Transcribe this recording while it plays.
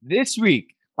This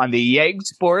week on the Yeg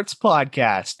Sports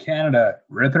Podcast, Canada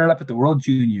ripping it up at the World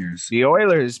Juniors. The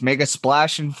Oilers make a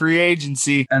splash in free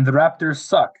agency. And the Raptors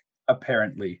suck,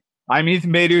 apparently. I'm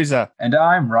Ethan Beduza. And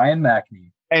I'm Ryan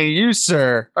Mackney. And you,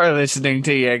 sir, are listening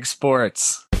to Yeg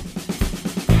Sports.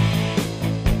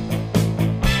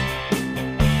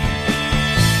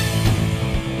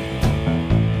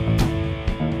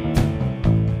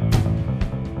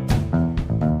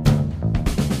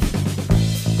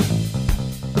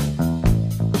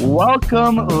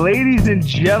 Welcome, ladies and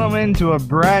gentlemen, to a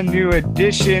brand new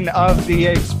edition of the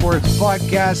Yeg Sports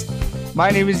Podcast. My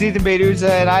name is Ethan Beduza,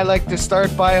 and I like to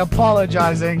start by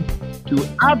apologizing to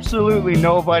absolutely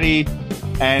nobody.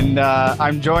 And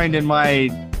I'm joined in my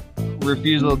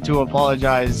refusal to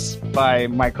apologize by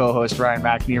my co-host, Ryan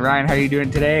Mackney. Ryan, how are you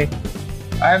doing today?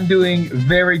 I'm doing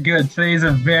very good. Today's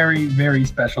a very, very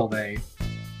special day.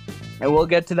 And we'll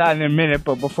get to that in a minute,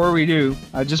 but before we do,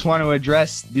 I just want to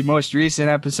address the most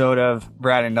recent episode of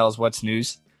Brad and Dell's What's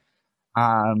News.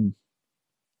 And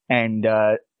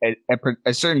a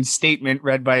certain statement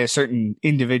read by a certain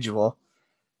individual.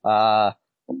 I'm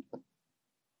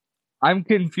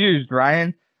confused,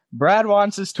 Ryan. Brad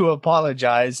wants us to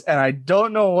apologize, and I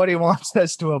don't know what he wants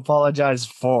us to apologize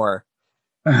for.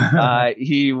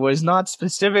 He was not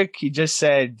specific. He just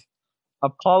said,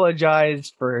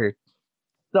 apologize for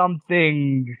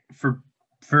something, for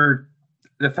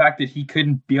the fact that he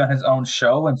couldn't be on his own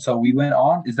show, and so we went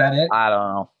on. Is that it? I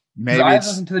don't know. Maybe I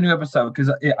listened to the new episode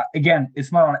because again,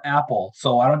 it's not on Apple,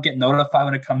 so I don't get notified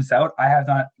when it comes out. I have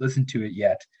not listened to it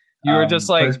yet. You were just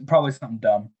like, it's probably something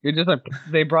dumb. You're just like,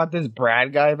 they brought this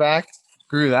Brad guy back.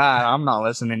 Screw that. I'm not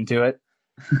listening to it.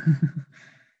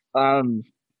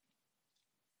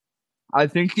 I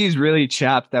think he's really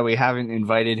chapped that we haven't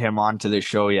invited him onto the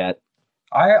show yet.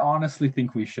 I honestly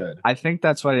think we should. I think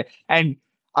that's what and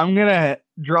I'm going to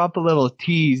drop a little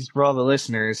tease for all the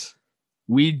listeners.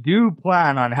 We do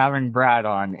plan on having Brad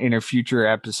on in a future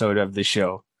episode of the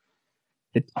show.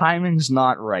 The timing's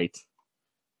not right,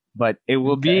 but it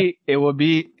will be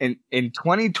in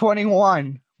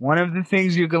 2021. One of the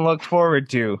things you can look forward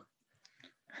to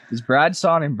is Brad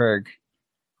Sonnenberg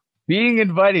being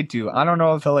invited to. I don't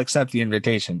know if he'll accept the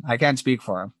invitation. I can't speak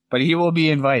for him, but he will be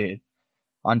invited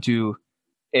onto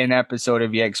an episode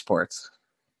of Yeg Sports,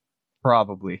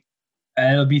 probably,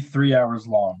 and it'll be 3 hours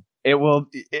long. It will.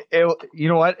 You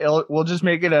know what? We'll just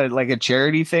make it a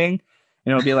charity thing,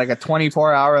 and it'll be like a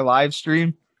 24-hour live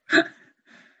stream.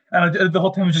 And the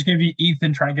whole time is just going to be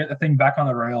Ethan trying to get the thing back on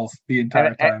the rails the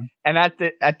entire time. And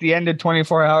at the end of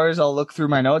 24 hours, I'll look through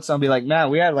my notes. And I'll be like, man,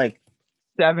 we had like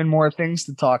 7 more things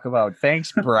to talk about.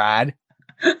 Thanks, Brad.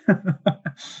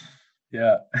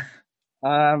 Yeah.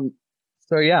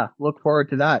 So yeah, look forward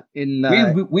to that.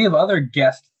 We have other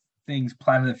guest things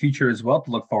planned in the future as well to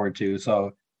look forward to.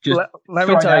 So just let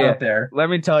me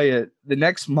tell you, the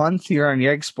next month here on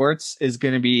Yeg Sports is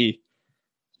going to be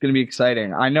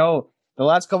exciting. I know the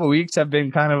last couple of weeks have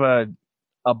been kind of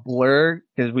a blur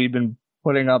because we've been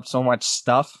putting up so much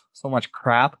stuff, so much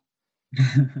crap.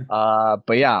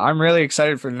 But yeah, I'm really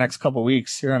excited for the next couple of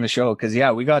weeks here on the show because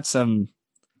yeah, we got some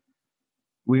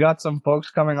folks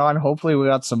coming on. Hopefully we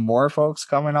got some more folks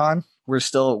coming on. We're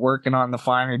still working on the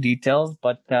finer details,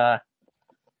 but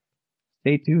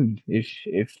stay tuned.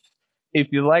 If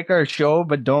you like our show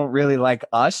but don't really like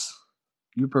us,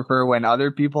 you prefer when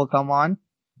other people come on,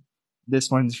 this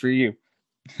one's for you.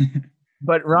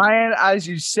 But Ryan, as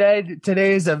you said,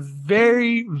 today is a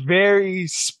very, very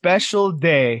special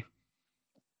day.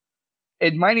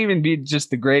 It might even be just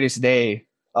the greatest day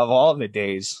of all the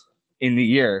days in the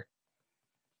year.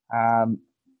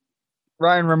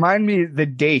 Ryan, remind me the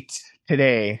date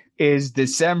today is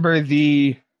December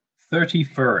the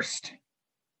 31st.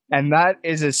 And that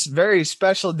is a very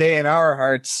special day in our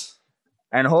hearts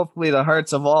and hopefully the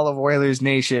hearts of all of Oilers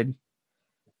Nation.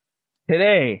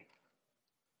 Today,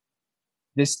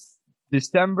 this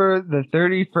December the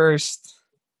 31st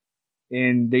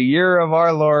in the year of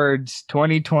our Lord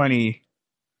 2020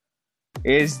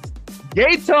 is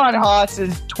Gaetan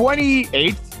Haas's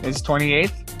 28th. Is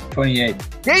 28th? 28.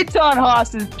 Gaetan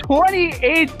Haas's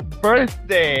 28th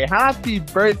birthday. Happy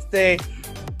birthday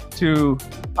to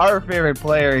our favorite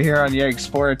player here on Yeg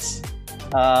Sports.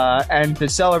 And to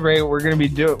celebrate, we're gonna be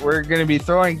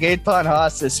throwing Gaetan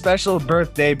Haas a special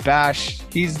birthday bash.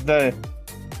 He's the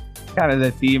kind of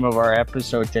the theme of our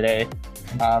episode today.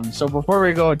 So before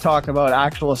we go and talk about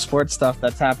actual sports stuff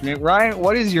that's happening, Ryan,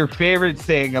 what is your favorite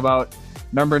thing about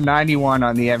number 91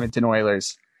 on the Edmonton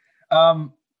Oilers?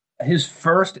 His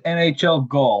first NHL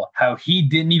goal, how he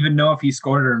didn't even know if he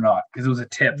scored it or not because it was a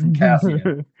tip from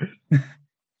Cassian.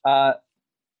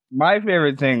 My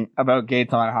favorite thing about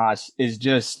Gaetan Haas is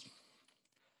just,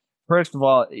 first of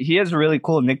all, he has a really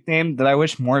cool nickname that I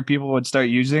wish more people would start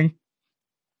using.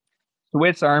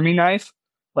 Swiss Army knife.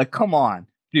 Like, come on,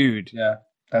 dude. Yeah,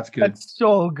 that's good. That's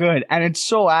so good. And it's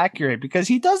so accurate because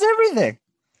he does everything.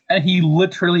 And he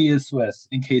literally is Swiss,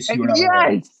 in case you were not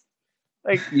aware. Yes.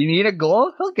 Like, you need a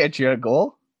goal? He'll get you a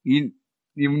goal. You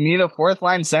need a fourth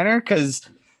line center because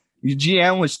your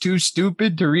GM was too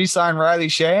stupid to re-sign Riley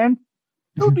Sheahan?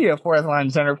 He'll be a fourth line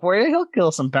center for you. He'll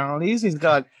kill some penalties. He's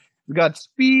got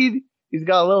speed. He's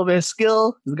got a little bit of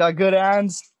skill. He's got good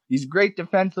hands. He's great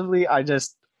defensively.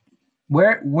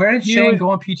 Where did Shane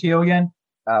go on PTO again?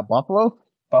 Buffalo?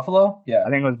 Buffalo? Yeah. I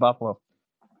think it was Buffalo.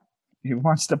 He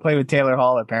wants to play with Taylor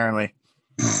Hall, apparently.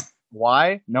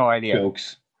 Why? No idea.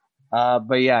 Jokes.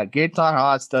 But yeah, Gaetan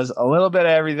Haas does a little bit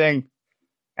of everything.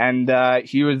 And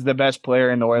he was the best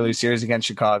player in the Oilers series against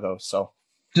Chicago. So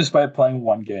just by playing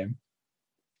one game.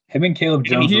 Him and Caleb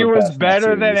Jones. He was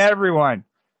better than everyone.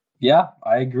 Yeah,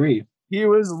 I agree. He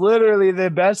was literally the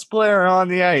best player on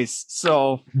the ice.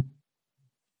 So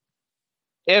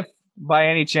if by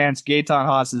any chance Gaetan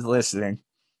Haas is listening,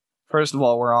 first of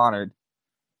all, we're honored.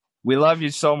 We love you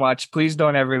so much. Please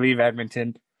don't ever leave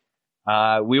Edmonton.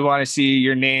 We want to see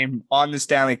your name on the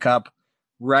Stanley Cup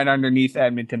right underneath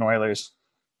Edmonton Oilers.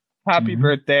 Happy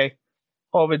birthday.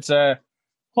 Hope it's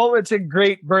a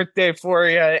great birthday for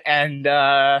you. And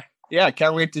yeah,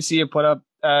 can't wait to see you put up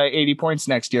 80 points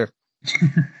next year.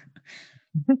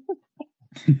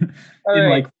 In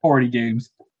like 40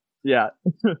 games. Yeah.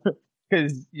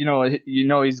 Because, you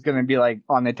know he's going to be like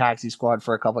on the taxi squad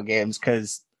for a couple games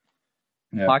because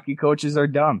hockey coaches are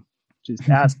dumb. Just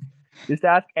ask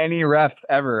any ref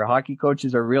ever. Hockey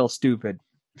coaches are real stupid.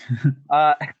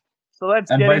 So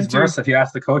let's and get vice into versa if you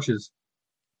ask the coaches.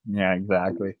 Yeah,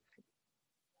 exactly.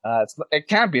 It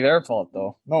can't be their fault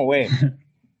though. No way.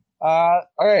 All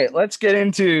right, let's get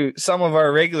into some of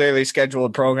our regularly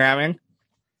scheduled programming.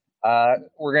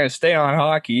 We're gonna stay on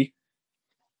hockey.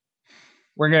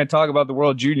 We're gonna talk about the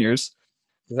World Juniors.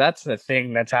 That's the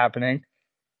thing that's happening.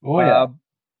 Oh yeah.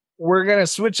 We're gonna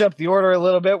switch up the order a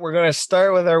little bit. We're gonna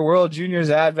start with our World Juniors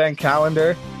Advent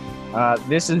Calendar.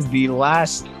 This is the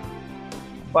last.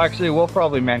 Well, actually, we'll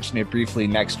probably mention it briefly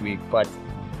next week, but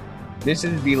this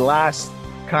is the last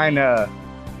kind of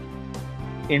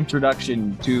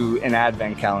introduction to an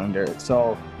Advent calendar.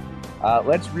 So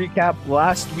let's recap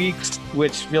last week's,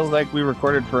 which feels like we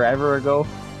recorded forever ago.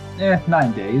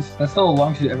 9 days. That's still the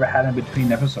longest we've ever had in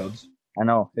between episodes. I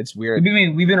know, it's weird.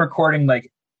 We've been recording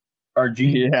like our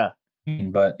junior. Yeah.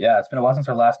 But yeah, it's been a while since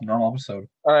our last normal episode.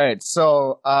 All right,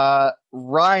 so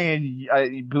Ryan,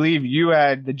 I believe you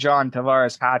had the John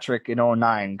Tavares hat trick in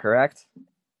 2009, correct?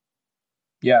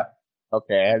 Yeah.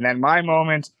 Okay, and then my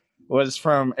moment was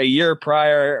from a year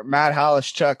prior, Matt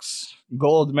Halischuk's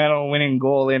gold medal winning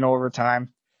goal in overtime.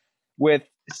 With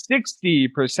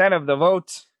 60% of the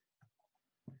vote,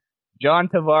 John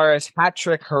Tavares hat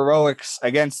trick heroics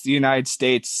against the United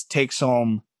States takes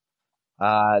home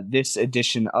this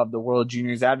edition of the World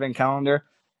Juniors Advent Calendar.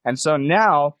 And so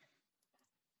now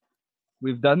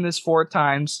we've done this 4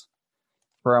 times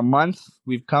for a month.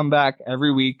 We've come back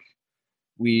every week.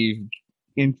 We've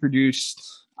introduced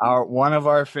one of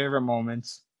our favorite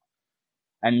moments.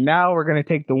 And now we're going to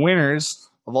take the winners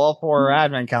of all 4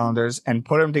 Advent calendars and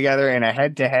put them together in a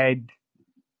head-to-head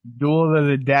duel to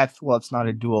the death. Well, it's not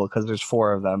a duel because there's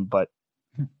 4 of them, but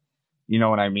you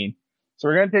know what I mean. So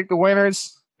we're going to take the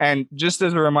winners. And just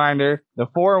as a reminder, the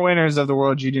 4 winners of the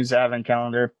World Juniors Advent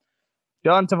Calendar: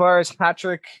 John Tavares hat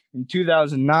trick in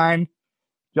 2009,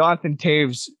 Jonathan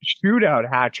Toews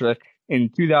shootout hat trick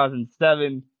in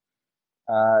 2007,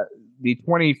 the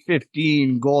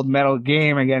 2015 gold medal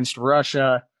game against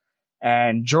Russia,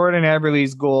 and Jordan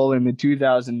Eberle's goal in the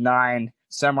 2009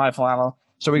 semifinal.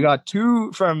 So we got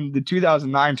 2 from the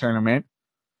 2009 tournament,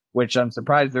 which I'm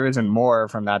surprised there isn't more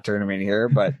from that tournament here,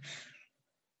 but.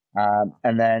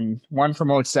 And then 1 from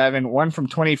 2007, 1 from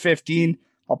 2015.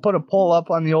 I'll put a poll up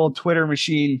on the old Twitter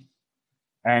machine,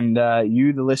 and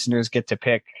you, the listeners, get to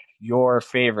pick your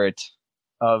favorite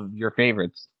of your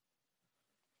favorites.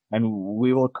 And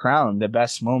we will crown the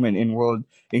best moment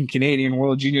in Canadian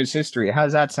World Juniors history.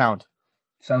 How's that sound?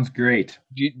 Sounds great.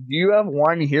 Do you have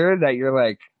one here that you're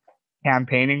like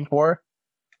campaigning for?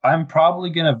 I'm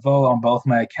probably going to vote on both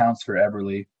my accounts for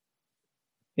Eberle.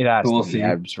 It has to be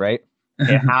Ebs, right?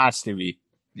 It has to be.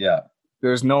 Yeah.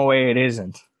 There's no way it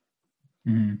isn't.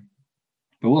 Mm-hmm.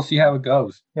 But we'll see how it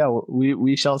goes. Yeah,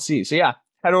 we shall see. So yeah,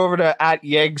 head over to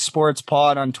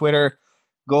 @YegSportsPod on Twitter.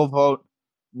 Go vote,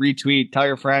 retweet, tell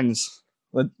your friends.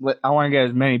 I want to get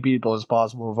as many people as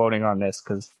possible voting on this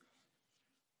because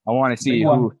I want to see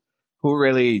who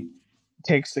really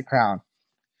takes the crown.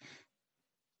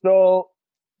 So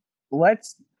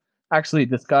let's actually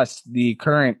discuss the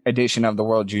current edition of the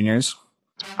World Juniors.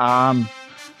 By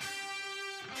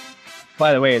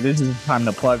the way, this is time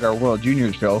to plug our World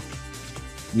Juniors show.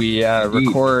 We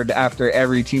record after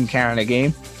every Team Canada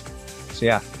game. So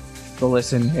yeah, go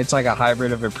listen. It's like a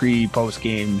hybrid of a pre-post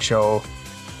game show.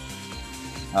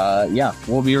 Yeah,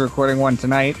 we'll be recording one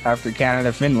tonight after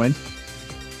Canada-Finland.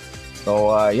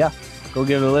 So yeah, go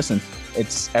give it a listen.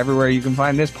 It's everywhere you can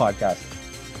find this podcast.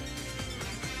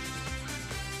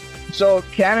 So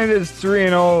Canada's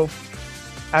 3-0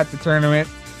 at the tournament.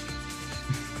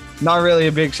 Not really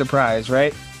a big surprise,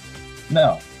 right?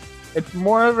 No. It's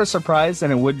more of a surprise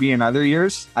than it would be in other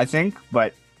years, I think,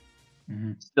 but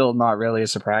still not really a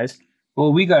surprise.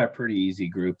 Well, we got a pretty easy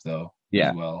group, though. Yeah.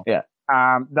 As well. Yeah.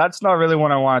 That's not really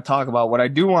what I want to talk about. What I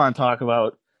do want to talk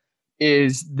about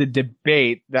is the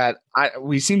debate that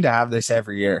we seem to have this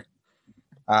every year.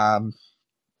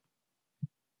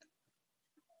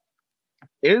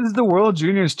 Is the World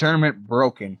Juniors tournament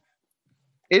broken?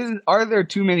 Are there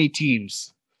too many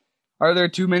teams? Are there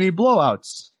too many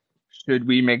blowouts? Should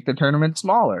we make the tournament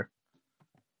smaller?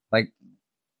 Like,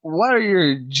 what are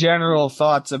your general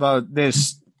thoughts about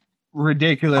this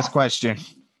ridiculous question?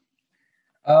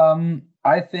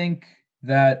 I think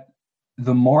that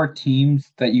the more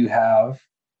teams that you have,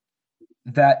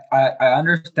 that I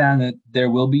understand that there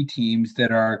will be teams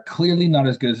that are clearly not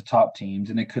as good as the top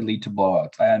teams, and it could lead to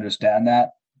blowouts. I understand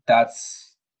that.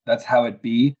 That's how it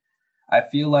be. I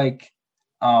feel like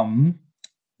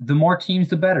the more teams,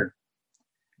 the better.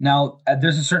 Now,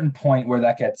 there's a certain point where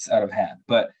that gets out of hand,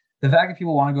 but the fact that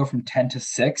people want to go from 10 to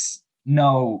 6,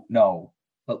 no,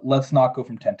 let's not go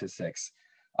from 10 to 6.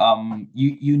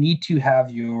 You need to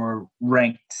have your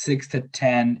ranked 6 to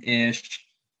 10-ish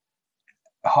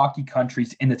hockey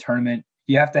countries in the tournament.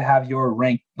 You have to have your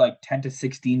ranked like 10 to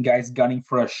 16 guys gunning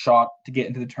for a shot to get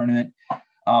into the tournament.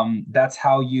 That's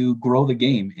how you grow the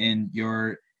game in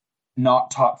your not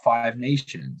top 5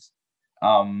 nations.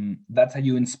 That's how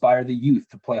you inspire the youth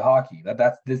to play hockey.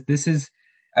 This is,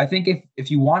 I think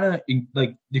if you want to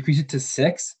like decrease it to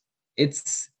 6,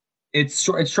 it's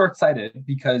short-sighted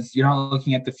because you're not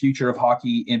looking at the future of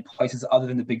hockey in places other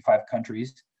than the Big 5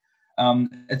 countries.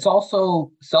 It's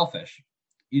also selfish.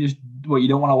 You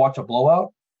don't want to watch a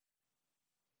blowout?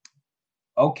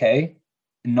 Okay.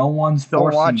 No one's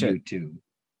forcing you to.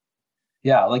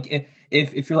 Yeah, like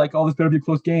if you're like, oh, this better be a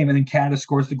close game, and then Canada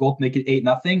scores the goal to make it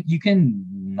 8-0, you can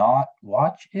not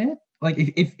watch it. Like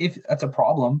if that's a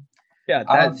problem. Yeah,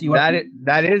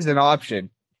 that is an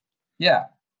option. Yeah.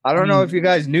 I don't know if you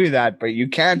guys knew that, but you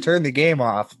can turn the game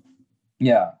off.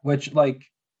 Yeah, which like,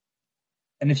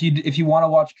 and if you want to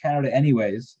watch Canada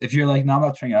anyways, if you're like, no, I'm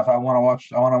not turning it off. I want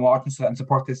to watch and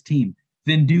support this team,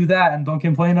 then do that and don't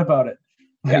complain about it.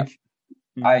 Like,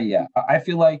 yeah. I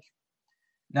feel like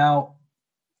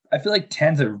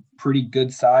 10's a pretty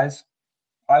good size.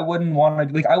 I wouldn't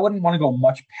want to go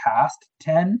much past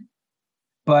 10,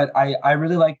 but I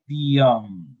really like the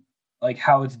like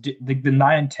how it's the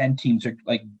 9 and 10 teams are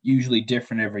like usually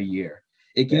different every year.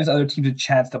 It gives other teams a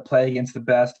chance to play against the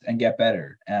best and get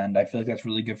better, and I feel like that's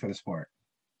really good for the sport.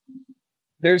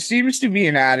 There seems to be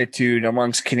an attitude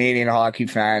amongst Canadian hockey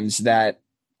fans that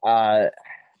okay,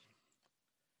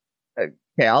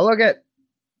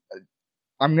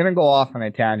 I'm going to go off on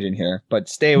a tangent here, but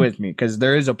stay with me because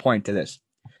there is a point to this.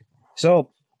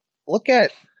 So look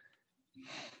at,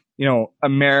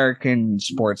 American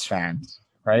sports fans,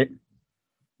 right?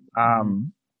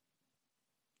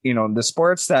 The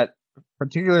sports that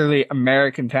particularly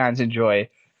American fans enjoy,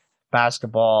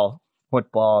 basketball,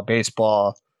 football,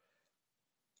 baseball,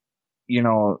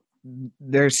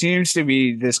 there seems to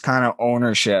be this kind of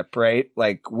ownership, right?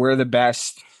 Like we're the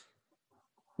best.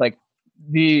 Like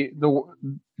the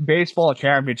baseball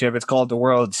championship, it's called the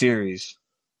World Series.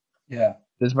 Yeah.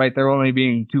 Despite there only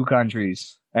being 2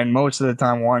 countries and most of the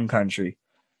time 1 country.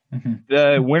 Mm-hmm.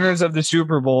 The winners of the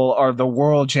Super Bowl are the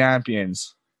world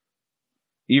champions,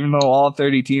 even though all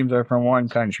 30 teams are from 1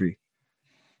 country.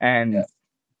 And,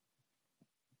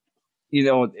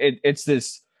 it's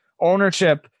this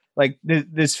ownership, like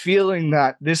this feeling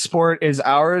that this sport is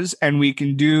ours and we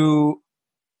can do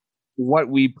what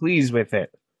we please with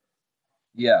it.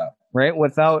 Yeah. Right.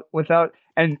 Without,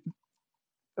 and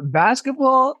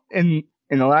basketball in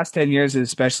the last 10 years,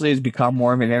 especially, has become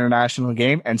more of an international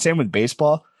game, and same with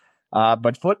baseball.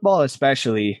 But football,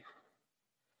 especially,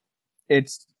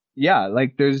 it's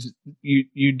like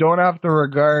you don't have to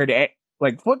regard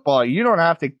like football. You don't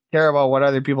have to care about what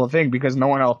other people think because no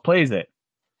one else plays it.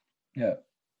 Yeah.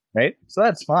 Right. So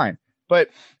that's fine. But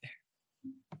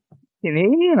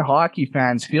Canadian hockey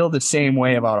fans feel the same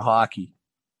way about hockey.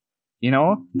 You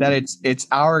know, that it's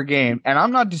our game. And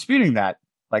I'm not disputing that.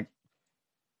 Like,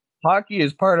 hockey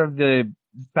is part of the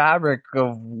fabric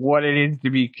of what it is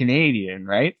to be Canadian,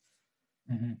 right?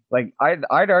 Mm-hmm. Like,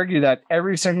 I'd argue that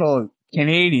every single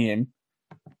Canadian,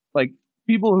 like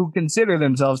people who consider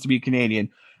themselves to be Canadian,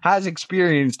 has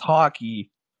experienced hockey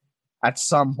at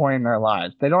some point in their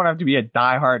lives. They don't have to be a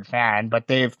diehard fan, but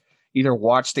they've either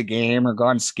watched a game or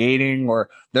gone skating,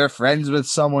 or they're friends with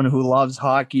someone who loves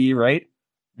hockey, right?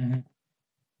 Mm-hmm.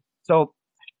 So,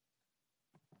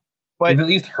 but they've at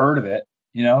least heard of it,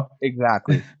 you know?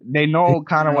 exactly. They know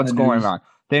kind of what's going on.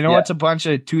 They know it's a bunch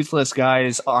of toothless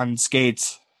guys on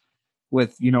skates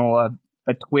with, you know,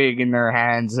 a twig in their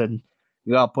hands, and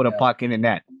you gotta put a puck in the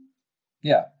net.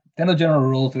 Yeah. Then the general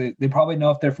rules, they probably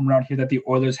know if they're from around here that the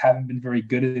Oilers haven't been very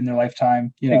good in their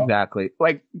lifetime, you know? Exactly.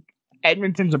 Like,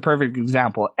 Edmonton's a perfect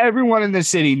example. Everyone in the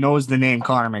city knows the name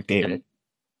Connor McDavid.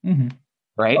 Mm-hmm.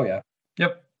 Right? Oh, yeah.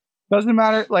 Yep. Doesn't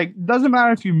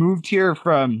matter if you moved here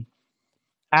from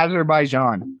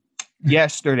Azerbaijan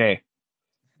yesterday.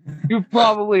 You've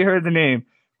probably heard the name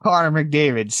Connor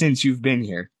McDavid since you've been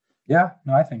here. Yeah,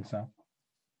 no, I think so.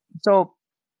 So,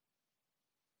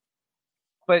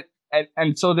 but,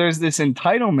 and so there's this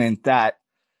entitlement that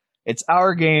it's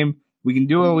our game. We can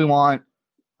do what we want.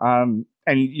 And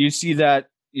you see that,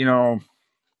 you know,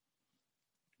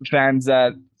 fans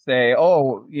that say,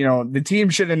 oh, you know, the team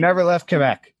should have never left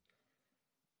Quebec.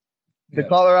 The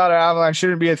Colorado Avalanche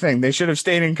shouldn't be a thing. They should have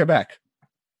stayed in Quebec.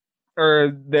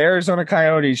 Or the Arizona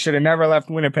Coyotes should have never left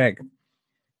Winnipeg.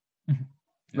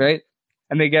 Right?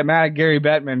 And they get mad at Gary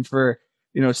Bettman for,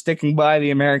 you know, sticking by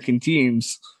the American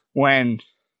teams when,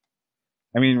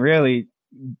 I mean, really,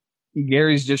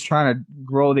 Gary's just trying to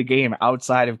grow the game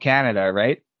outside of Canada,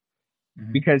 right?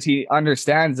 Mm-hmm. Because he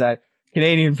understands that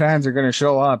Canadian fans are going to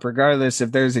show up regardless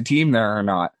if there's a team there or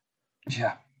not.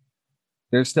 Yeah.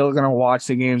 They're still going to watch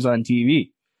the games on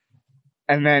TV.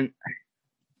 And then,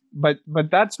 but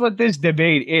that's what this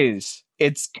debate is.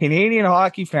 It's Canadian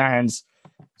hockey fans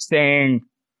saying,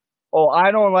 oh,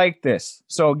 I don't like this,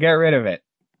 so get rid of it.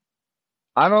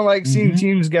 I don't like seeing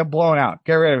teams get blown out.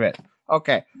 Get rid of it.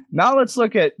 Okay. Now let's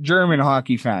look at German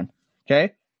hockey fan.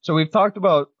 Okay. So we've talked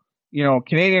about, you know,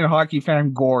 Canadian hockey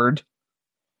fan Gord.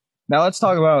 Now let's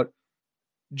talk about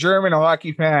German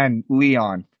hockey fan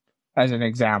Leon as an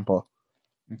example.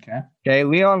 Okay.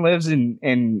 Leon lives in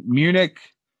Munich.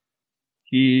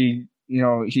 He, you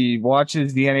know, he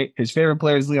watches his favorite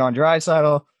player is Leon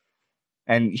Draisaitl,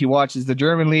 and he watches the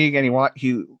German league, and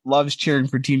he loves cheering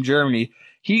for Team Germany.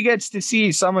 He gets to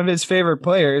see some of his favorite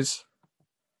players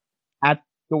at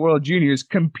the World Juniors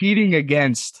competing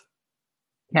against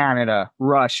Canada,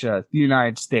 Russia, the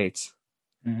United States.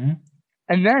 Mm-hmm.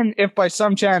 And then if by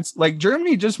some chance, like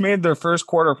Germany just made their first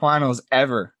quarterfinals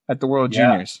ever at the World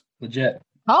Juniors. Legit.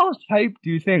 How hyped do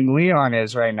you think Leon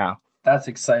is right now? That's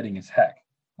exciting as heck.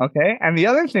 Okay. And the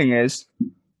other thing is,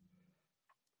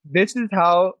 this is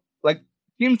how, like,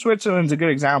 Team Switzerland's a good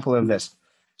example of this.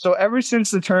 So ever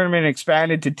since the tournament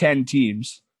expanded to 10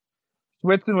 teams,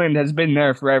 Switzerland has been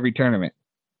there for every tournament.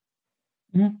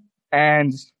 Mm-hmm.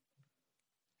 And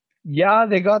yeah,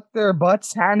 they got their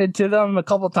butts handed to them a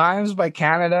couple times by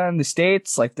Canada and the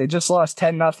States. Like, they just lost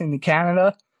 10-0 to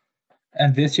Canada.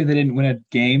 And this year they didn't win a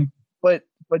game.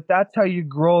 But that's how you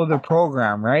grow the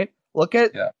program, right? Look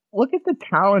at the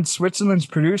talent Switzerland's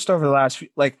produced over the last few,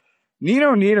 like,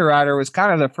 Nino Niederreiter was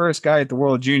kind of the first guy at the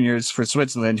World Juniors for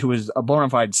Switzerland who was a bona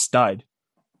fide stud.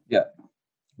 Yeah.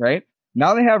 Right?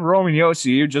 Now they have Roman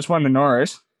Josi, who just won the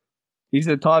Norris. He's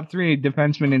the top 3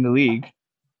 defenseman in the league.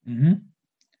 Mm-hmm.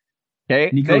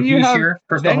 Okay. Then you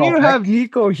have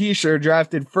Nico Hischier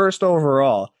drafted first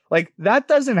overall. Like, that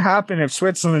doesn't happen if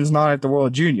Switzerland's not at the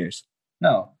World Juniors.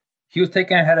 No. He was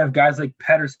taken ahead of guys like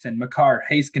Pedersen, Makar,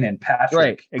 Heiskanen, Patrick.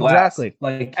 Right, exactly.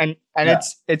 Like, and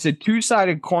it's a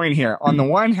two-sided coin here. On the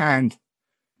one hand,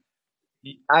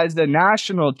 as the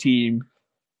national team,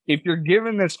 if you're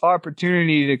given this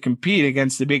opportunity to compete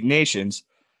against the big nations,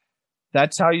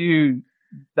 that's how you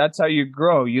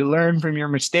grow. You learn from your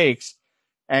mistakes,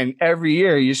 and every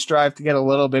year you strive to get a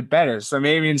little bit better. So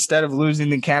maybe instead of losing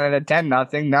to Canada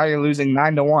 10-0, now you're losing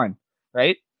 9-1,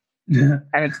 right? And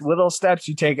it's little steps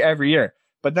you take every year.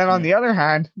 But then on the other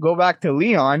hand, go back to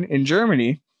Leon in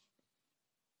Germany.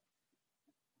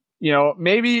 You know,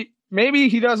 maybe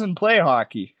he doesn't play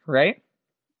hockey, right?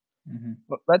 Mm-hmm.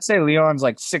 But let's say Leon's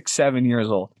like 6-7 years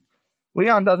old.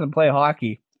 Leon doesn't play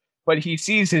hockey, but he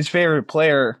sees his favorite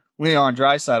player, Leon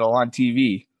Draisaitl, on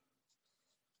TV.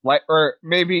 Like, or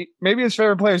maybe his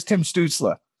favorite player is Tim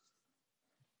Stützle.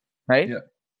 Right? Yeah.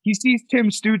 he sees Tim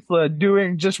Stützle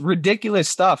doing just ridiculous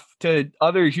stuff to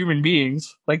other human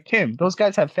beings. Like, Tim, those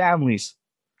guys have families.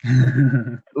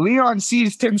 Leon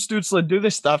sees Tim Stützle do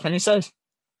this stuff and he says,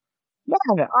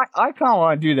 man, I kind of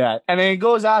want to do that. And then he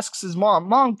goes, asks his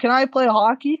mom, can I play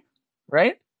hockey?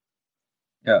 Right?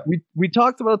 Yeah. We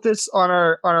talked about this on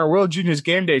our World Juniors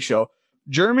Game Day show.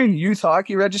 German youth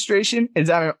hockey registration is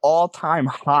at an all-time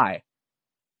high.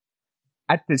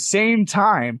 At the same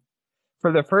time,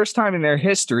 for the first time in their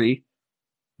history,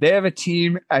 they have a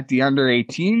team at the under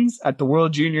 18s, at the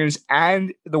World Juniors,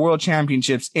 and the World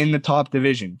Championships in the top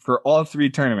division for all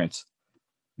three tournaments.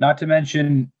 Not to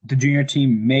mention the junior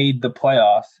team made the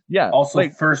playoffs. Yeah. Also,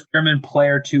 first German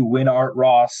player to win Art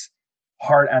Ross,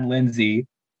 Hart, and Lindsay.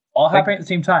 All happening at the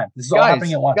same time. This is all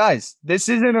happening at once. Guys, this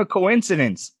isn't a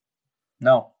coincidence.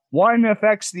 No. One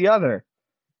affects the other,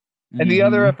 and the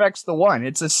other affects the one.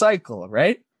 It's a cycle,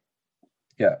 right?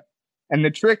 Yeah. And the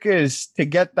trick is to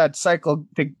get that cycle,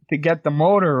 to get the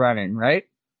motor running, right?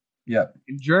 Yeah.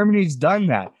 And Germany's done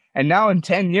that. And now in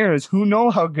 10 years, who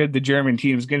knows how good the German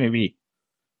team is going to be?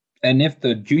 And if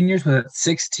the juniors were at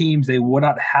 6 teams, they would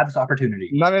not have this opportunity.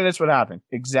 None of this would happen.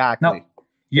 Exactly. No.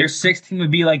 Your 16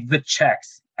 would be like the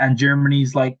Czechs, and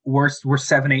Germany's like, we're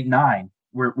 7, 8, 9.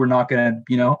 We're not going to,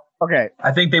 you know? Okay.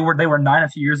 I think they were 9 a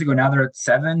few years ago. Now they're at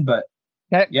 7, but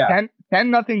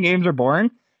 10-0 games are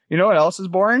boring. You know what else is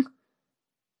boring?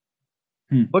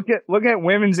 Look at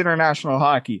women's international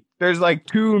hockey. There's like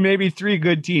 2, maybe 3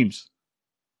 good teams.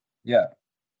 Yeah.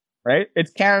 Right?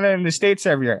 It's Canada and the States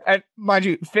every year. And mind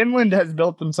you, Finland has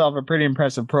built themselves a pretty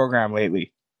impressive program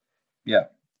lately. Yeah.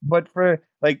 But for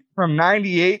from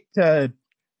 98 to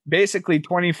basically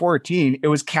 2014, it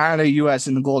was Canada, US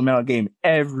in the gold medal game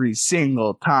every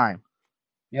single time.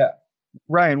 Yeah.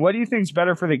 Ryan, what do you think's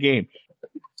better for the game?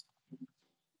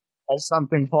 As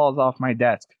something falls off my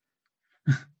desk.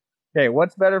 Okay,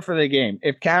 what's better for the game?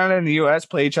 If Canada and the US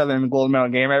play each other in the gold medal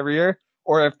game every year,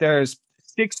 or if there's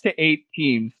 6 to 8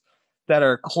 teams that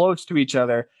are close to each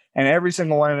other and every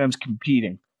single one of them's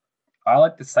competing? I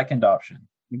like the second option.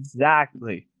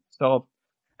 Exactly. So,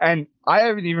 and I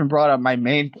haven't even brought up my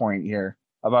main point here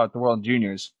about the World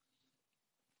Juniors.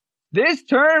 This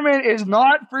tournament is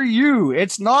not for you.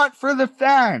 It's not for the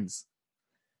fans.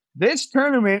 This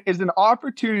tournament is an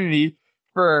opportunity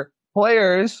for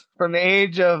players from the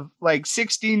age of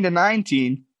 16 to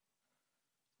 19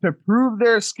 to prove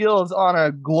their skills on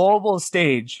a global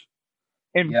stage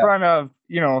in front of,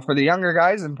 for the younger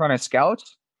guys, in front of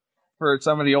scouts, for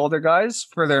some of the older guys,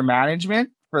 for their management,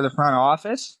 for the front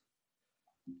office.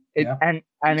 And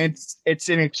it's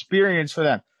an experience for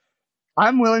them.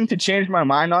 I'm willing to change my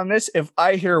mind on this if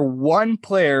I hear one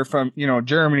player from,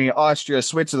 Germany, Austria,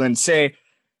 Switzerland say,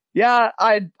 yeah,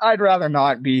 I'd rather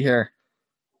not be here.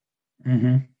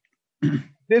 Mm-hmm.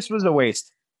 This was a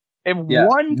waste. If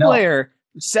one player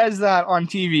says that on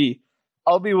TV,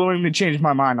 I'll be willing to change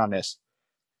my mind on this.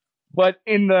 But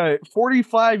in the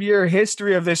 45-year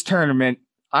history of this tournament,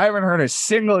 I haven't heard a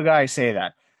single guy say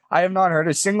that. I have not heard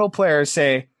a single player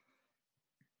say,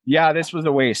 yeah, this was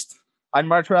a waste. I'd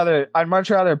much rather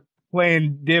play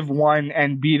in Div 1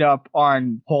 and beat up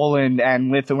on Poland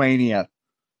and Lithuania.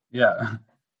 Yeah.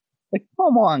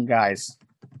 Come on, guys.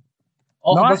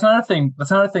 Also, that's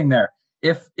another thing there.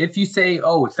 If you say,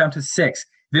 oh, it's down to 6,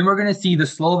 then we're going to see the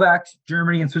Slovaks,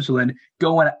 Germany, and Switzerland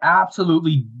go and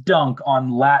absolutely dunk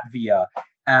on Latvia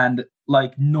and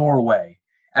Norway.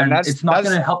 And it's not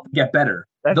going to help them get better.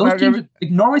 Those teams,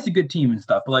 Norway's a good team and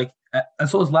stuff, but and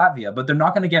so is Latvia, but they're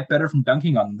not going to get better from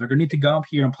dunking on them. They're going to need to go up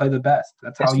here and play the best.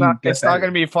 That's how you get It's not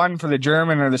going to be fun for the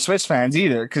German or the Swiss fans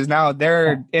either, because now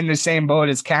they're in the same boat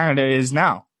as Canada is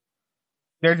now.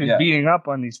 They're just beating up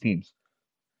on these teams.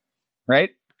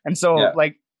 Right? And so,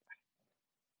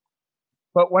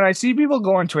 but when I see people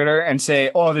go on Twitter and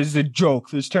say, oh, this is a joke,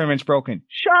 this tournament's broken,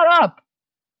 shut up.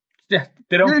 Yeah,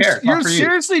 they don't care. You're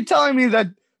seriously telling me that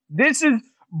this is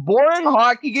boring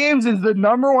hockey games is the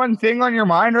number one thing on your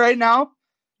mind right now?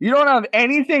 You don't have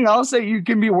anything else that you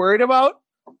can be worried about?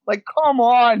 Come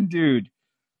on, dude.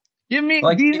 Give me,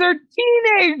 these are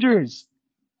teenagers.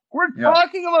 We're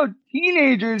talking about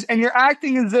teenagers and you're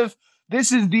acting as if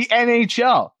this is the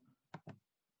NHL.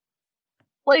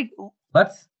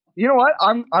 You know what?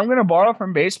 I'm going to borrow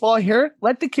from baseball here.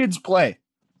 Let the kids play.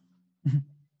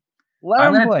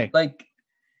 Let them play.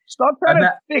 Stop trying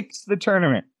to fix the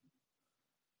tournament.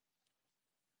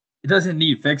 It doesn't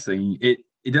need fixing.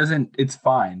 It doesn't. It's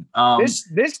fine.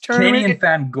 This tournament. Canadian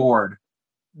fan Gord.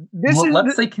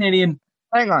 Let's say Canadian.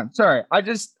 Hang on. Sorry. I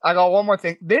got one more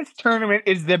thing. This tournament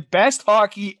is the best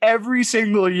hockey every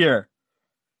single year.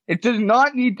 It does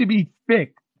not need to be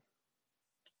fixed.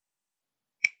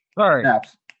 Sorry.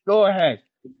 Snaps. Go ahead.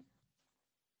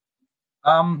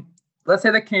 Let's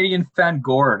say that Canadian fan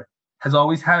Gord has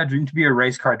always had a dream to be a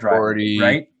race car driver, Gordy.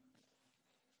 right?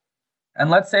 And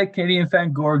let's say Canadian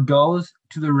fan Gord goes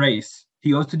to the race.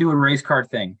 He goes to do a race car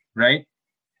thing, right?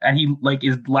 And he like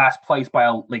is last place by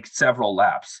like several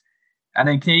laps. And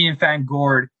then Canadian fan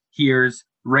Gord hears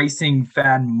racing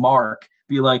fan Mark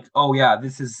be like, "Oh yeah,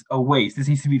 this is a waste. This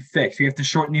needs to be fixed. We have to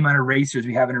shorten the amount of racers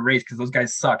we have in a race because those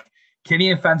guys suck."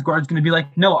 Canadian fans Gord's going to be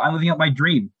like, "No, I'm living up my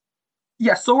dream."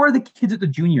 Yeah, so are the kids at the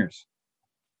juniors.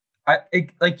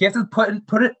 Like you have to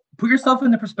put yourself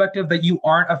in the perspective that you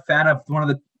aren't a fan of one of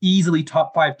the easily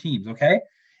top 5 teams. Okay,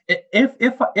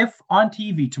 if on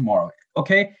TV tomorrow,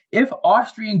 okay, if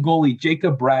Austrian goalie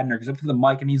Jacob Bradner goes up to the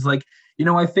mic and he's like,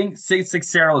 I think Sid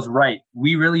Sixero is right.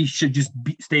 We really should just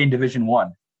stay in Division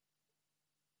One.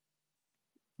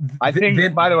 I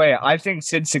think, by the way, I think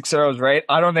Sid Sixero is right.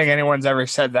 I don't think anyone's ever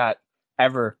said that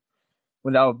ever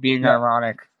without being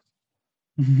ironic.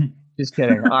 Just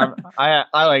kidding. I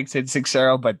like Sid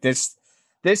Sixero, but this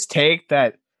take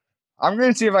that I'm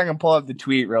going to see if I can pull up the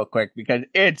tweet real quick because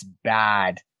it's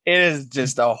bad. It is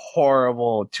just a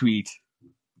horrible tweet.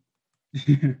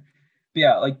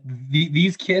 Yeah, like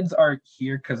these kids are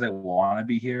here because they want to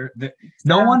be here.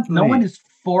 No one is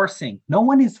forcing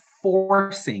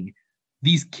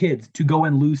these kids to go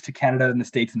and lose to Canada and the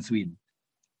States and Sweden.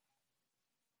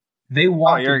 They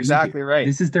want. You're exactly right.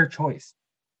 This is their choice.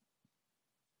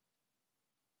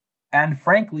 And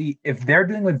frankly, if they're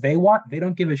doing what they want, they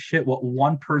don't give a shit what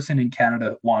one person in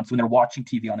Canada wants when they're watching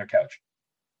TV on their couch.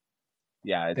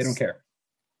 Yeah, they don't care.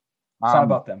 It's not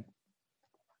about them.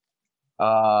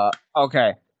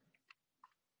 Okay.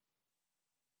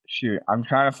 Shoot, I'm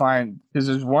trying to find because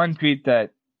there's one tweet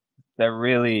that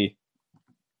really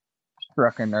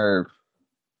struck a nerve.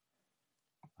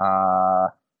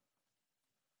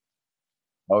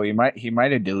 He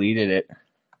might have deleted it.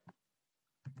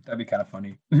 That'd be kind of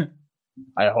funny.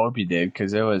 I hope he did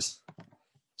because it was.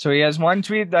 So he has one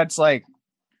tweet that's like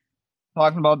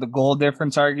talking about the goal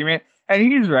difference argument, and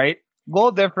he's right.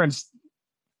 Goal difference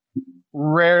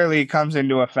rarely comes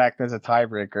into effect as a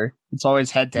tiebreaker. It's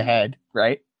always head to head,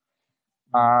 right?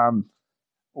 I found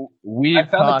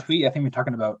the tweet. I think we're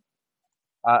talking about.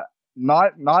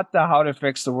 Not the how to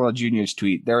fix the World Juniors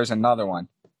tweet. There was another one.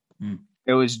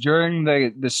 It was during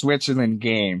the Switzerland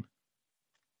game.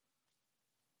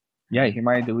 Yeah, he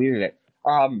might have deleted it.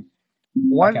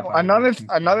 Another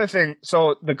thing.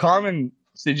 So the common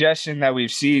suggestion that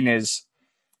we've seen is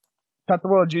cut the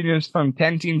World Juniors from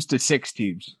 10 teams to 6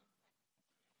 teams.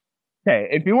 Okay,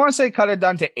 if you want to say cut it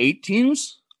down to 8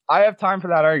 teams, I have time for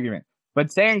that argument.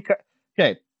 But saying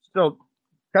so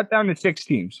cut down to 6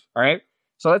 teams. All right.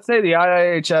 So let's say the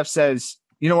IIHF says,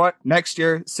 you know what, next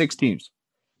year 6 teams.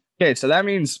 Okay, so that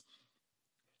means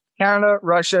Canada,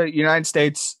 Russia, United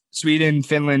States, Sweden,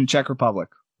 Finland, Czech Republic,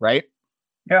 right?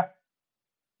 Yeah.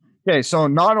 Okay, so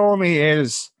not only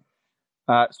is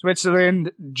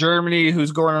Switzerland, Germany,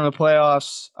 who's going on the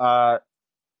playoffs,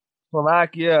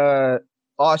 Slovakia,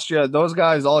 Austria, those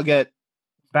guys all get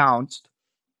bounced.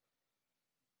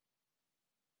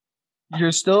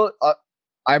 You're still,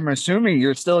 I'm assuming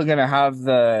you're still going to have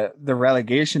the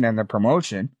relegation and the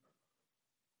promotion.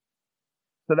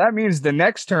 So that means the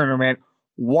next tournament,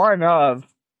 one of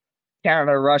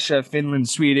Canada, Russia, Finland,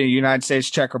 Sweden, United States,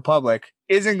 Czech Republic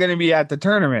isn't going to be at the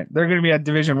tournament. They're going to be at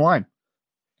Division 1.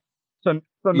 So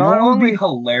not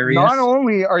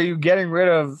only are you getting rid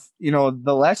of,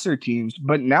 the lesser teams,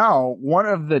 but now one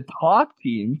of the top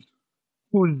teams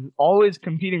who's always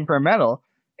competing for a medal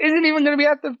isn't even going to be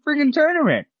at the friggin'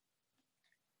 tournament.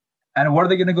 And what are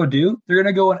they going to go do? They're going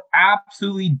to go and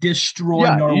absolutely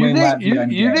destroy Norway,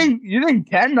 Latvia. You think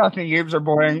 10-0 games are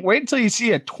boring? Wait until you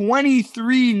see a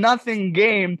 23-0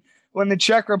 game when the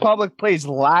Czech Republic plays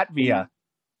Latvia.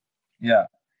 Yeah.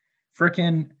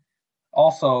 Freaking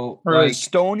also. Or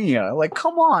Estonia. Like,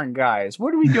 come on, guys.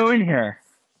 What are we doing here?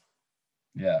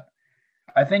 Yeah.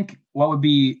 I think what would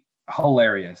be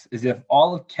hilarious is if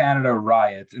all of Canada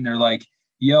riots and they're like,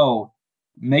 yo,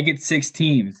 make it 6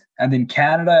 teams. And then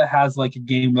Canada has like a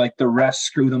game like the refs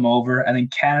screw them over and then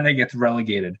Canada gets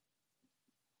relegated.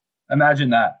 Imagine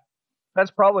that.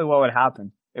 That's probably what would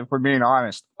happen if we're being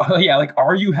honest. Oh yeah, like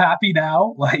are you happy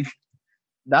now? Like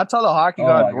that's how the hockey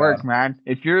gods work, man.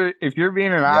 If you're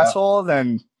being an asshole,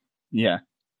 then yeah.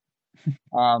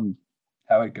 How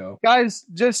it go. Guys,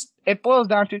 just it boils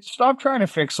down to stop trying to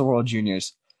fix the World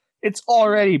Juniors. It's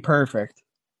already perfect.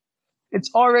 It's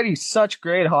already such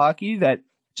great hockey that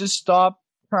just stop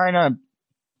trying to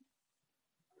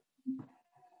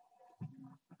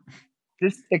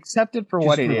just accept it for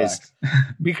what it is.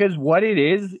 Because what it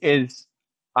is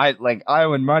I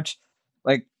would much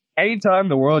like anytime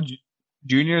the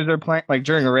Juniors are playing, like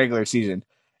during a regular season.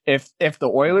 If the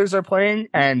Oilers are playing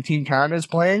and Team Canada is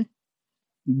playing,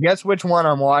 guess which one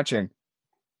I'm watching?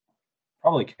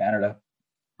 Probably Canada.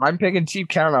 I'm picking Team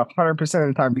Canada 100% of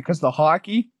the time because the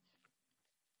hockey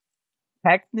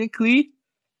technically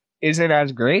isn't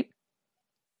as great,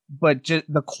 but just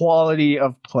the quality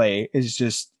of play is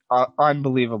just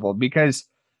unbelievable. Because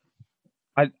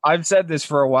I've said this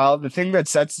for a while. The thing that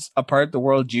sets apart the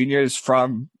World Juniors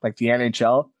from like the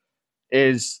NHL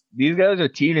is these guys are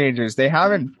teenagers. They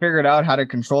haven't figured out how to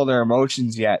control their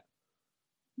emotions yet.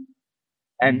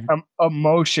 And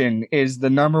emotion is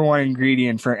the number one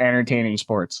ingredient for entertaining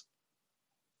sports.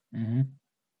 Mm-hmm.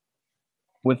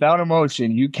 Without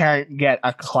emotion, you can't get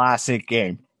a classic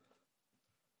game.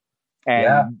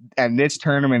 And this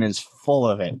tournament is full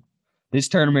of it. This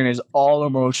tournament is all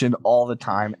emotion all the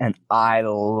time, and I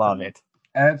love it.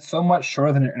 And it's so much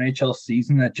shorter than an NHL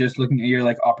season that just looking at your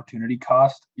like opportunity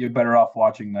cost, you're better off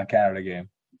watching the Canada game.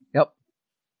 Yep.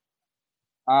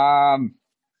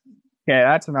 Okay,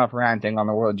 that's enough ranting on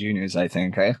the World Juniors, I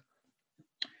think, eh?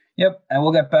 Yep, and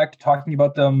we'll get back to talking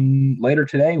about them later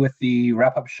today with the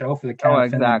wrap-up show for the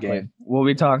Canada-Finland game. We'll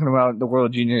be talking about the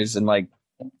World Juniors in like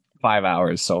 5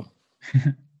 hours, so...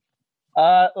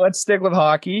 let's stick with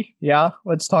hockey. Yeah,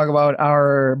 let's talk about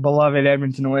our beloved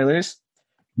Edmonton Oilers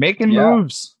making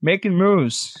moves. You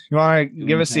want to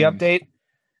give us the update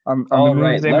on the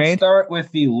moves they made? Let's start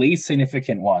with the least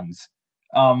significant ones.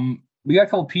 We got a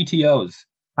couple PTOs.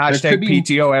 Hashtag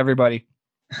PTO, everybody.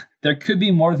 There could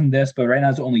be more than this, but right now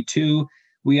it's only 2.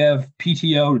 We have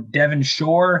PTO Devin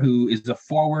Shore, who is a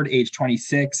forward, age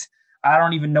 26. I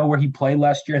don't even know where he played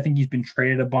last year. I think he's been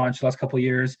traded a bunch the last couple of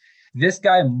years. This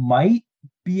guy might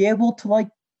be able to like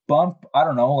bump, I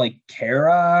don't know, like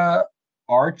Kara,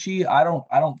 Archie. I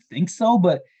don't think so,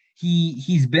 but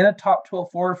he's been a top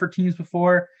 12 forward for teams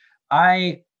before.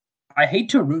 I hate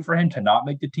to root for him to not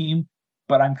make the team,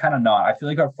 but I'm kind of not. I feel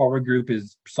like our forward group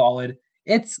is solid.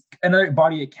 It's another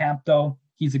body at camp though.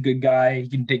 He's a good guy. He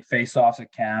can take face-offs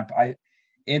at camp.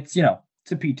 It's a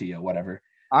PTO, whatever.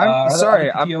 I'm sorry.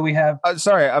 PTO we have.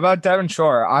 Sorry about Devin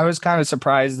Shore. I was kind of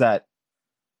surprised that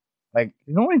like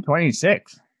he's only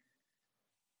 26.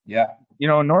 Yeah.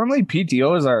 Normally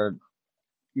PTOs are,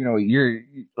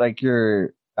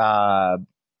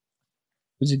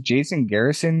 was it Jason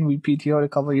Garrison we PTO'd a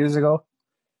couple of years ago?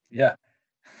 Yeah.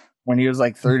 When he was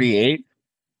like 38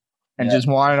 and just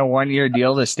wanted a 1-year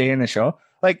deal to stay in the show.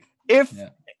 Like if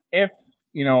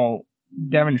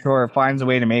Devin Shore finds a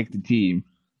way to make the team,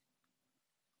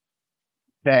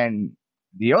 then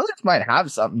the Oilers might have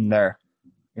something there.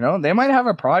 They might have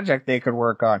a project they could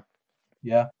work on.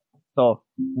 Yeah. So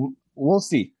we'll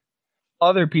see.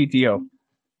 Other PTO.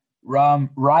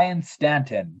 Ryan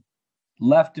Stanton,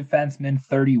 left defenseman,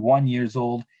 31 years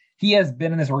old. He has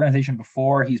been in this organization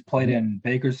before. He's played in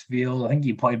Bakersfield. I think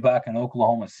he played back in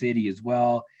Oklahoma City as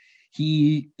well.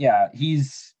 He's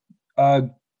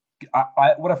from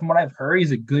what I've heard,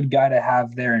 he's a good guy to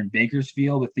have there in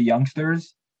Bakersfield with the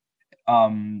youngsters.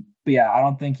 But yeah, I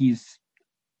don't think he's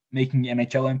making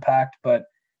NHL impact, but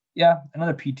yeah,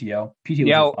 another PTO.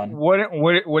 PTO is fun.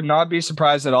 Would not be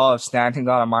surprised at all if Stanton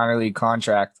got a minor league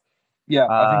contract. Yeah,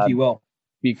 I think he will.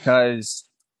 Because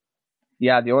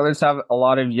the Oilers have a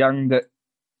lot of young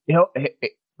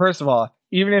first of all,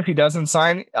 even if he doesn't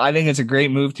sign, I think it's a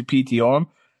great move to PTO him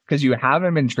because you have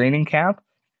him in training camp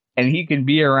and he can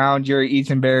be around your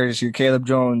Ethan Bears, your Caleb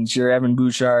Jones, your Evan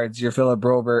Bouchards, your Philip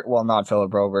Broberg. Well, not Philip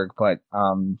Broberg, but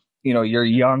your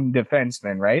young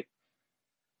defenseman, right?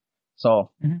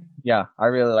 So, yeah, I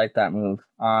really like that move.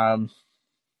 And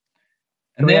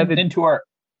then into our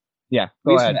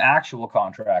go ahead. Some actual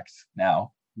contracts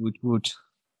now. Woot.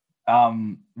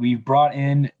 We've brought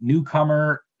in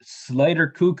newcomer Slater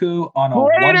Cuckoo on a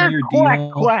 1-year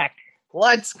deal. Quack.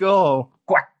 Let's go.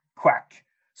 Quack.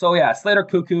 So yeah, Slater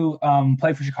Cuckoo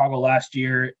played for Chicago last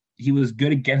year. He was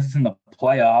good against us in the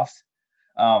playoffs.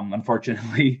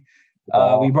 Unfortunately.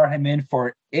 We brought him in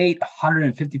for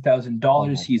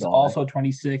 $850,000. He's also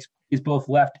 26. He's both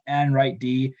left and right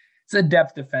D. It's a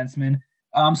depth defenseman.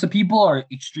 So people are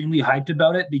extremely hyped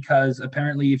about it because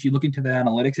apparently, if you look into the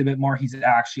analytics a bit more, he's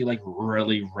actually like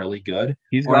really, really good.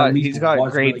 He's got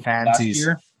great really fancies.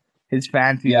 His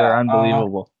fancies are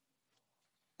unbelievable.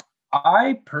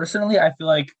 I feel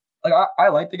like I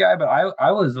like the guy, but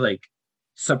I was like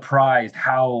surprised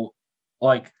how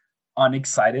like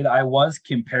unexcited I was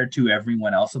compared to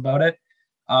everyone else about it.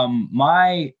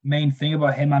 My main thing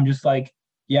about him, I'm just like,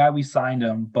 yeah, we signed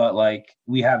him, but like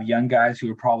we have young guys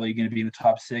who are probably going to be in the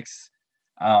top 6.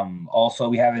 Also,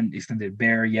 we haven't extended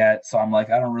Bear yet, so I'm like,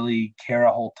 I don't really care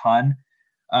a whole ton.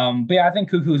 But yeah, I think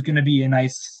Cuckoo is going to be a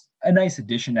nice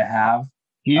addition to have.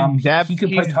 He's He depth.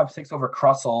 could play top six over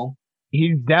Crussell.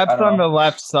 He's I depth don't on know. the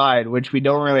left side, which we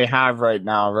don't really have right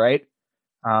now, right?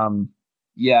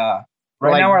 Yeah.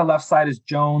 Right Like, now, our left side is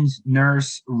Jones,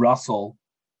 Nurse, Russell,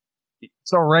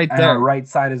 so right and our there, right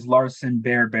side is Larson,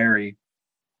 Bear, Barry.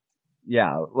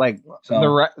 yeah. Like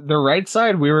So the right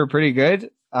side, we were pretty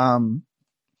good.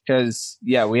 Because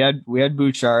yeah, we had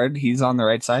Bouchard. He's on the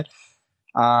right side.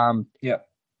 yeah,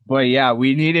 But yeah,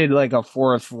 we needed like a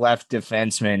fourth left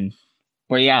defenseman.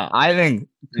 But yeah, I think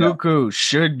yeah, Cuckoo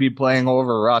should be playing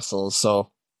over Russell.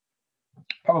 So,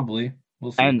 probably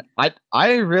we'll see. and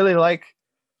I really like.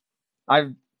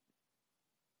 I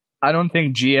don't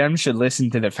think GM should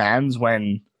listen to the fans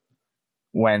when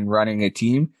running a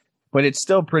team, but it's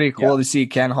still pretty cool to see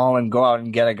Ken Holland go out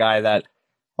and get a guy that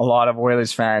a lot of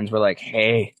Oilers fans were like,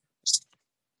 "Hey."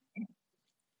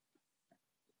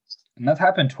 And that's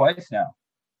happened twice now,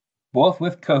 both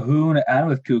with Cahoon and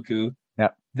with Cuckoo.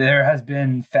 Yeah. There has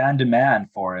been fan demand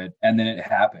for it, and then it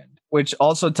happened. Which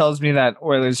also tells me that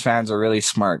Oilers fans are really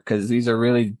smart because these are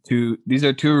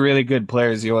two really good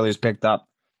players the Oilers picked up.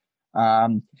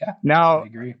 Now, I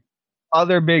agree.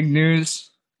 Other big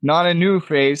news, not a new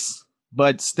face,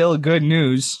 but still good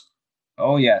news.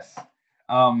 Oh yes.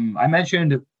 I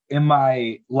mentioned in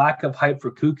my lack of hype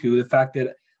for Cuckoo the fact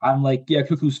that I'm like, yeah,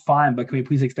 Cuckoo's fine, but can we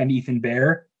please extend Ethan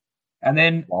Bear? And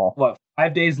then 5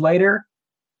 days later,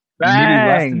 maybe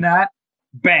less than that,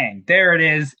 bang, there it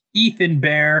is. Ethan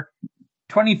Bear,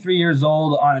 23 years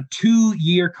old on a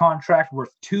 2-year contract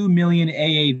worth $2 million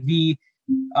AAV.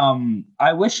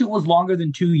 I wish it was longer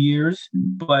than 2 years,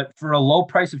 but for a low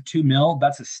price of $2 million,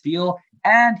 that's a steal.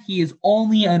 And he is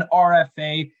only an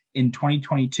RFA in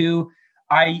 2022.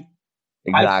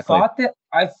 Exactly.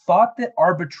 I thought that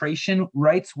arbitration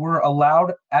rights were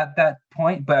allowed at that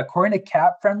point, but according to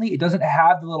Cap Friendly, it doesn't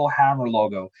have the little hammer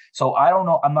logo. So I don't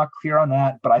know. I'm not clear on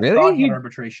that, but I thought he had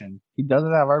arbitration. He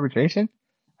doesn't have arbitration?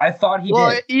 I thought he did.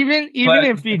 Well, even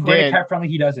if he did, Cap Friendly,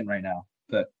 he doesn't right now.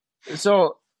 But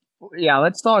so yeah,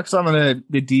 let's talk some of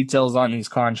the details on these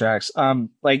contracts.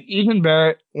 Like Ethan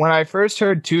Barrett, when I first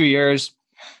heard 2 years,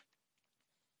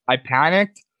 I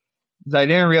panicked because I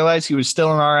didn't realize he was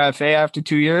still an RFA after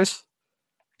 2 years.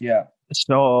 Yeah.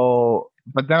 So,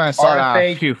 but then I saw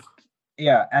RFA, that. Phew.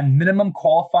 Yeah, and minimum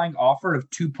qualifying offer of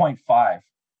 2.5.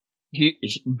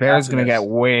 Bear's going to get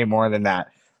way more than that.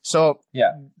 So,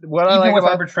 yeah, what even I like with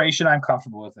about arbitration, I'm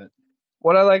comfortable with it.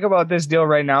 What I like about this deal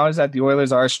right now is that the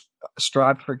Oilers are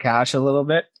strapped for cash a little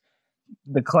bit.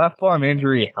 The Klefbom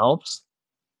injury helps,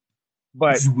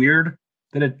 but it's weird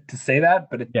to say that,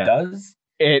 but it does.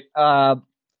 It's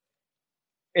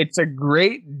a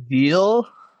great deal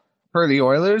for the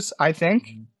Oilers, I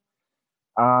think.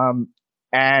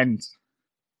 And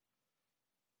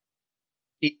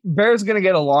Bear's going to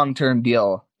get a long-term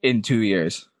deal in 2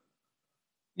 years.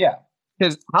 Yeah.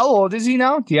 Because how old is he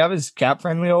now? Do you have his Cap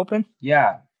Friendly open?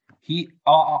 Yeah.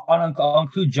 I'll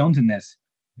include Jones in this.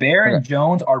 Bear and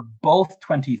Jones are both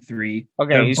 23.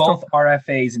 Okay. They're both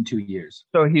RFAs in 2 years.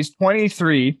 So he's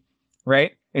 23,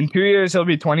 right? In 2 years, he'll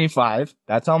be 25.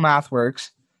 That's how math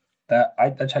works. That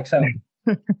checks out.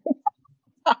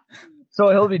 So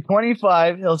he'll be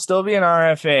 25. He'll still be an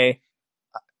RFA.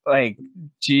 Like,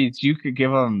 geez, you could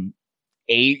give him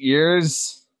 8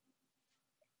 years.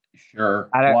 Sure.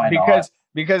 Why not?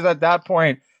 Because at that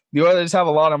point, the Oilers have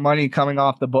a lot of money coming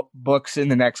off the books in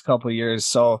the next couple of years.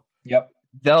 So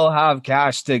they'll have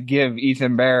cash to give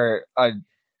Ethan Bear a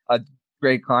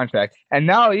great contract. And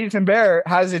now Ethan Bear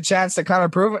has a chance to kind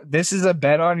of prove it. This is a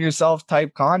bet on yourself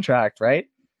type contract, right?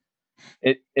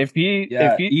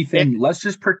 Ethan, let's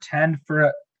just pretend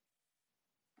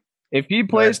if he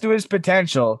plays to his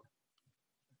potential,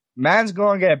 man's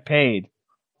going to get paid.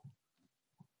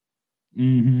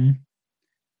 Mm-hmm.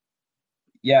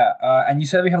 Yeah, and you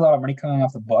said we had a lot of money coming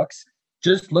off the books.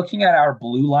 Just looking at our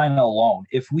blue line alone,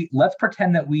 let's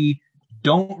pretend that we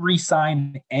don't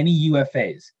re-sign any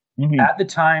UFAs at the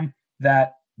time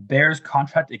that Bear's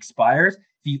contract expires.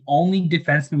 The only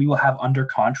defenseman we will have under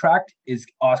contract is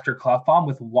Oscar Klefbom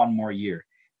with 1 more year,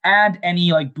 and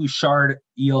any like Bouchard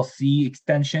ELC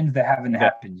extensions that haven't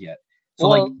happened yet.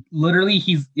 So literally,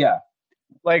 he's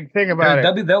Like, think about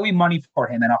it. There'll be money for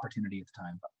him and opportunity at the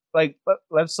time. Like,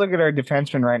 let's look at our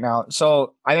defenseman right now.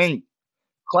 So I think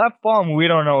Klefbom, we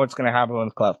don't know what's going to happen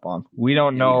with Klefbom. We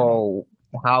don't know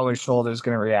how his shoulder is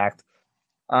going to react.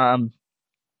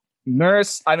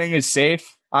 Nurse, I think, is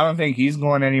safe. I don't think he's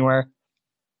going anywhere.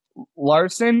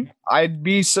 Larson, I'd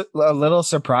be a little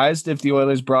surprised if the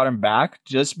Oilers brought him back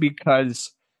just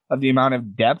because of the amount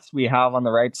of depth we have on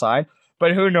the right side.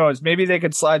 But who knows? Maybe they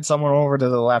could slide someone over to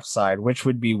the left side, which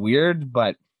would be weird.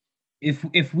 But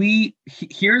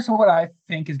here's what I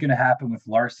think is going to happen with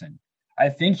Larson. I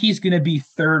think he's going to be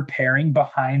third pairing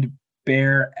behind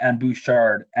Bear and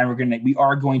Bouchard, and we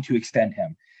are going to extend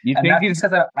him.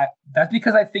 That's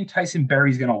because I think Tyson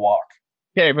Barrie's going to walk.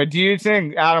 Okay, but do you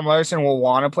think Adam Larson will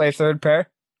want to play third pair?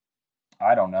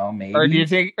 I don't know, maybe. Or do you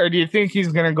think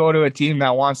he's going to go to a team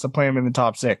that wants to play him in the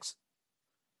top 6?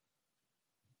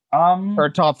 Or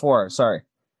top 4, sorry.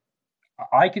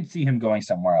 I could see him going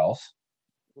somewhere else.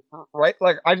 Right?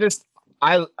 Like,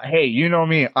 hey, you know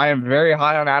me. I am very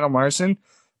high on Adam Larson,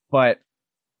 but,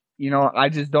 I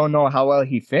just don't know how well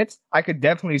he fits. I could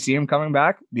definitely see him coming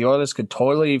back. The Oilers could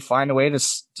totally find a way to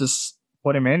just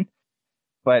put him in.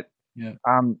 But, yeah.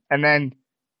 And then,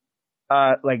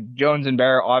 like, Jones and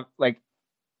Bear, like,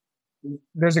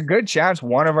 there's a good chance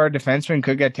one of our defensemen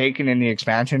could get taken in the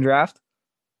expansion draft,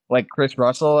 like Chris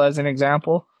Russell as an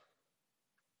example.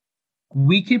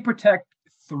 We can protect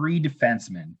 3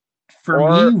 defensemen. For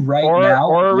me, now,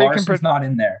 Larson's not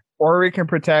in there. Or we can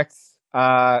protect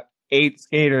 8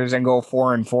 skaters and go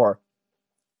 4-4.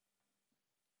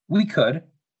 We could.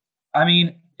 I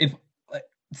mean,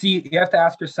 you have to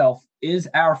ask yourself, is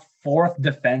our 4th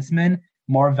defenseman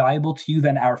more valuable to you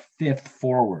than our 5th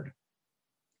forward?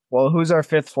 Well, who's our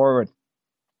 5th forward?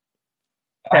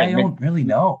 I don't really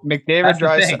know. McDavid,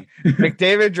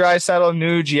 Draisaitl,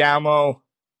 Nuge, Yamo.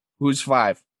 Who's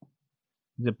 5?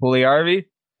 Is it Puljujarvi?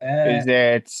 Is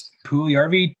it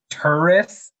Puljujarvi,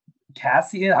 Turris,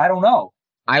 Cassian? I don't know.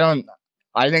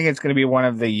 I think it's going to be one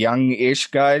of the young-ish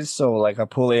guys. So like a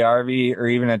Puljujarvi or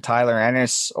even a Tyler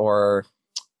Ennis or.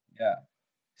 Yeah.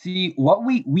 See, what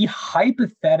we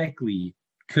hypothetically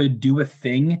could do a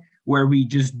thing where we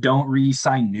just don't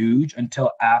re-sign Nuge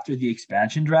until after the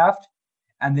expansion draft,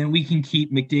 and then we can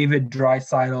keep McDavid,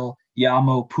 Draisaitl,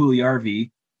 Yamo, Puljujarvi,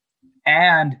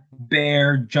 and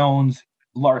Bear, Jones,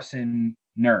 Larson,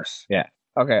 Nurse. Yeah.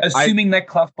 Okay. Assuming that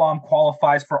Klefbom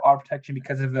qualifies for auto protection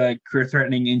because of a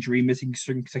career-threatening injury, missing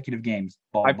certain consecutive games.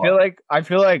 I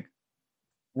feel like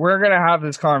we're gonna have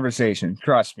this conversation.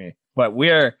 Trust me. But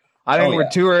we're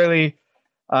too early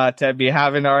to be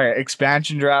having our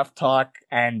expansion draft talk,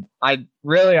 and I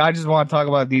just want to talk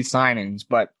about these signings.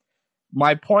 But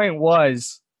my point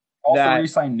was also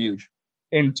re-sign Nuge.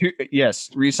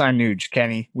 Re-sign Nuge,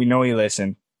 Kenny. We know you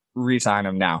listen. Re-sign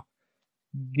him now.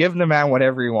 Give the man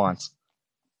whatever he wants.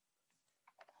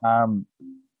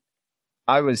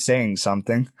 I was saying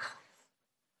something.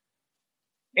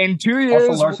 In 2 years,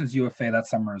 also Larson's UFA that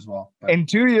summer as well. But. In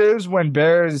 2 years, when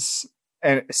Bear's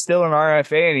and still an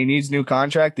RFA and he needs a new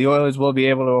contract, the Oilers will be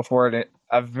able to afford it.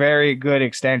 A very good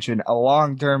extension, a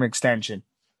long-term extension.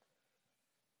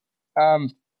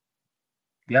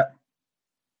 Yeah.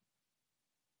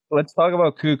 Let's talk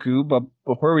about Cuckoo, but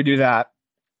before we do that,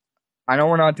 I know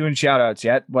we're not doing shout-outs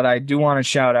yet, but I do want to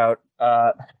shout out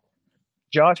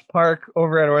Josh Park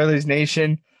over at Oilers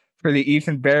Nation for the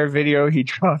Ethan Bear video he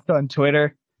dropped on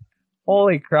Twitter.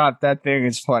 Holy crap, that thing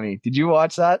is funny. Did you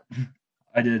watch that?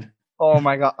 I did. Oh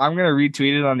my God. I'm going to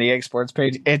retweet it on the Egg Sports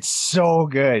page. It's so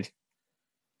good.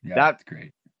 Yeah, that's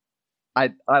great.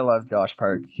 I love Josh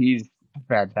Park. He's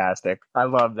fantastic. I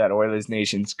love that Oilers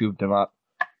Nation scooped him up.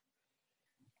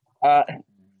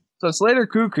 So Slater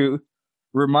Cuckoo,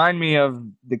 remind me of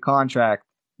the contract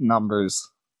numbers.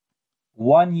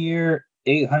 1 year,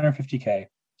 $850K.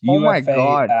 Oh my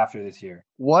God. After this year.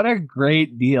 What a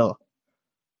great deal.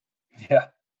 Yeah.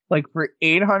 Like for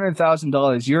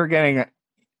 $800,000, you're getting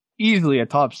easily a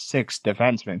top 6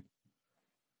 defenseman.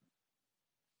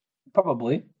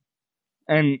 Probably.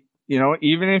 And,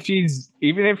 even if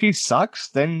he sucks,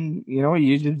 then,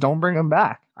 you just don't bring him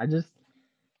back.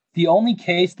 The only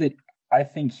case that I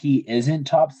think he isn't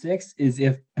top 6 is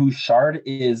if Bouchard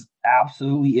is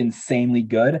absolutely insanely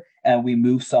good and we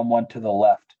move someone to the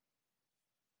left.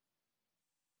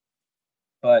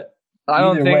 But I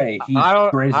don't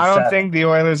think the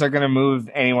Oilers are going to move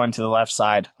anyone to the left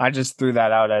side. I just threw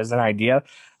that out as an idea.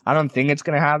 I don't think it's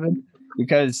going to happen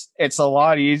because it's a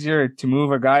lot easier to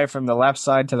move a guy from the left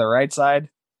side to the right side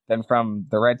than from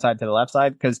the right side to the left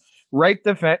side because right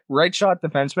shot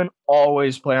defensemen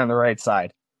always play on the right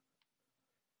side.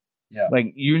 Yeah.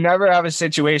 Like you never have a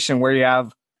situation where you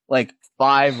have like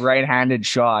 5 right-handed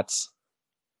shots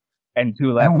and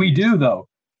 2 left. And we do though.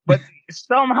 But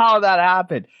somehow that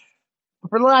happened.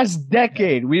 For the last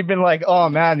decade, we've been like, oh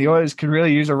man, the Oilers could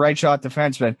really use a right shot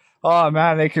defenseman. Oh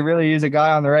man, they could really use a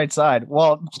guy on the right side.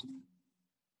 Well,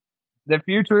 the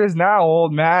future is now,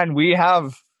 old man. We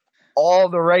have all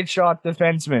the right shot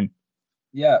defensemen.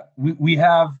 Yeah, we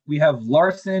have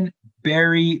Larson,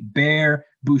 Barry, Bear,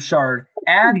 Bouchard,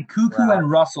 and Cuckoo Wow. and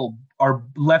Russell are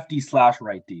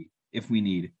lefty/right D if we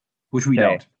need, which we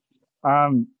Okay.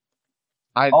 don't.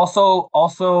 I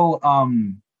Also,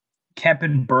 Kemp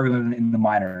and Berglund in the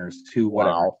minors too.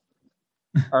 Whatever. Wow.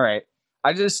 All right.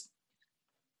 I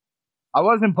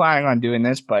wasn't planning on doing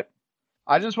this, but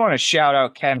I just want to shout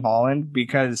out Ken Holland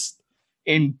because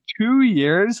in 2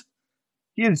 years,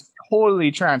 he has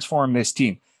totally transformed this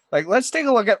team. Like, let's take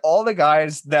a look at all the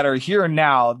guys that are here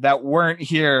now that weren't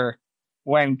here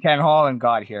when Ken Holland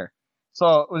got here.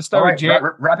 So let's start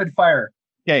with rapid fire.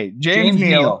 Okay, James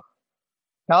Neal,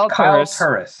 Kyle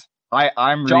Turris.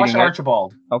 I'm Josh reading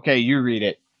Archibald. Okay, you read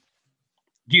it.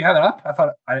 Do you have it up? I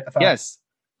thought. Yes.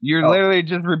 You're literally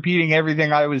just repeating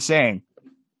everything I was saying.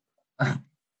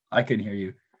 I couldn't hear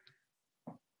you.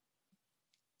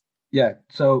 Yeah,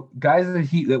 so guys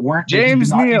that weren't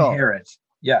James Neal. Inherit.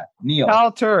 Yeah, Neal.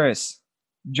 Kyle Turris,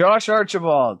 Josh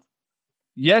Archibald,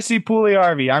 Jesse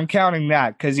Pugliarvi. I'm counting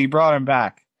that because he brought him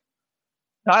back.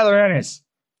 Tyler Ennis,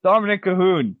 Dominic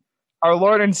Cahoon, our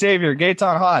Lord and Savior,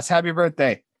 Gaetan Haas. Happy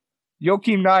birthday.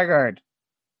 Joakim Nygaard,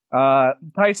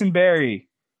 Tyson Berry,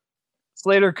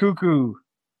 Slater Cuckoo,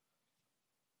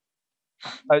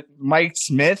 Mike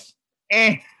Smith.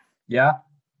 Yeah.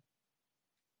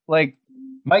 Like,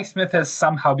 Mike Smith has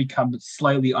somehow become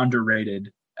slightly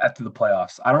underrated after the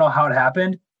playoffs. I don't know how it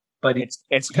happened, but it's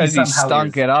because he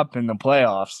stunk it up in the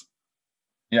playoffs.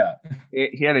 Yeah.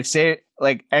 He had to say,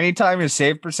 like, anytime his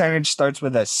save percentage starts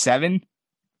with a 7,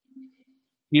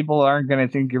 people aren't going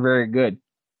to think you're very good.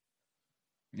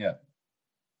 Yeah.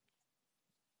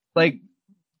 Like,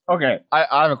 okay,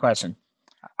 I have a question.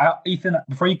 Ethan,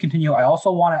 before you continue, I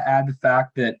also want to add the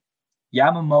fact that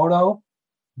Yamamoto,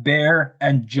 Bear,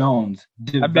 and Jones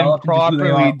have been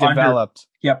properly developed.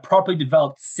 Properly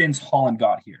developed since Holland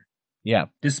got here. Yeah.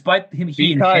 Despite him,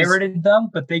 he inherited them,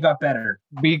 but they got better.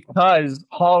 Because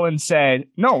Holland said,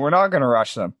 no, we're not going to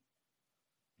rush them.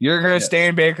 You're going to stay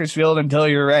in Bakersfield until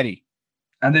you're ready.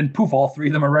 And then poof, all 3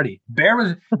 of them are ready. Bear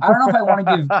was, I don't know if I want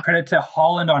to give credit to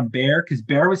Holland on Bear, because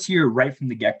Bear was here right from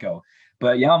the get-go.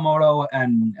 But Yamamoto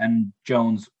and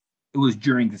Jones, it was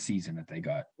during the season that they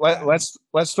got. Let's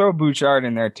throw Bouchard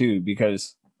in there too,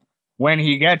 because when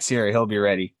he gets here, he'll be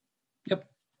ready. Yep.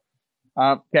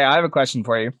 Okay, I have a question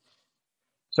for you.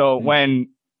 So when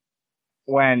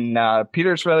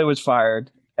Peter Chiarelli was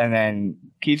fired, and then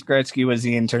Keith Gretzky was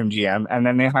the interim GM, and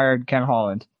then they hired Ken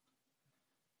Holland.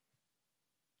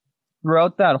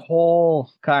 Throughout that whole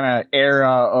kind of era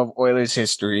of Oilers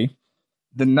history,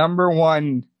 the number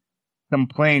one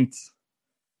complaint,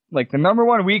 like the number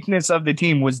one weakness of the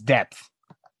team was depth.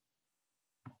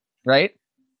 Right?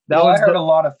 I heard a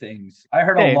lot of things. I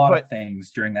heard a lot of things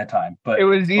during that time, but it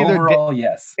was either overall,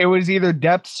 yes. It was either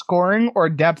depth scoring or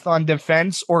depth on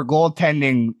defense or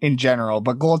goaltending in general,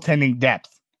 but goaltending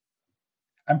depth.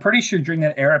 I'm pretty sure during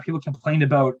that era, people complained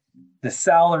about the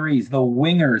salaries, the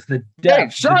wingers, the depth. Hey,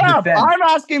 shut up! Defense, I'm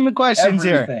asking the questions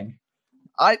everything.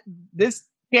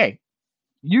 here.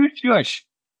 You shush.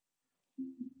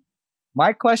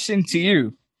 My question to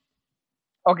you.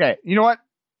 Okay, you know what?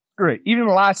 Screw it. Even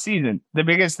last season, the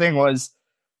biggest thing was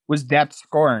depth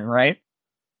scoring, right?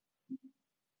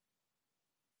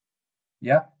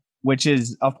 Yeah. Which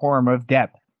is a form of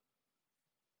depth.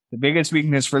 The biggest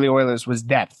weakness for the Oilers was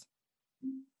depth.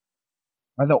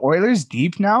 Are the Oilers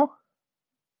deep now?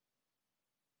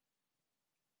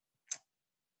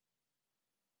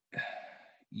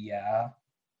 Yeah.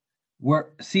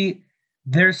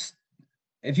 There's,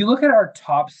 if you look at our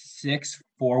top 6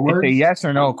 forwards, it's a yes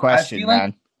or no question,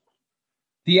 man.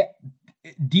 The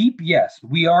deep, yes,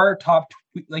 we are top.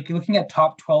 Like looking at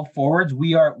top 12 forwards,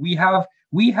 we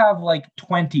have like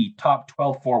 20 top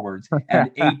 12 forwards and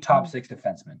 8 top 6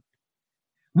 defensemen.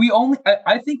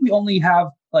 I think we only have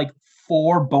like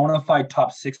 4 bona fide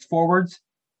top 6 forwards,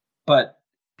 but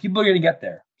people are going to get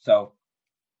there. So,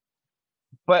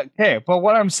 but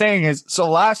what I'm saying is, so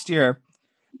last year,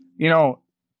 let's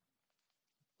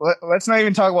not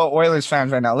even talk about Oilers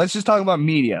fans right now. Let's just talk about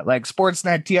media, like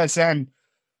Sportsnet, TSN,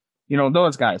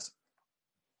 those guys.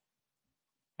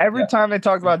 Every time they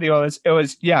talked about the Oilers, it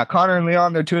was, Connor and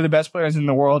Leon, they're 2 of the best players in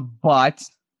the world, but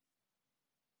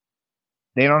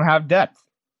they don't have depth.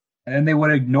 And then they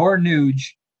would ignore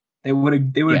Nuge. They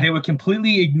would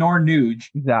completely ignore Nuge.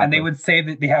 Exactly. And they would say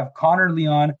that they have Connor,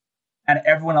 Leon, and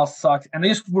everyone else sucks. And they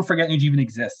just would forget Nuge even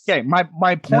exists. Okay, my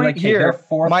point here,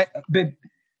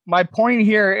 my point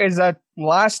here is that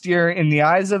last year, in the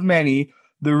eyes of many,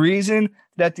 the reason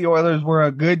that the Oilers were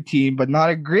a good team, but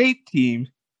not a great team,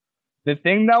 the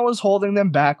thing that was holding them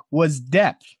back was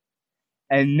depth.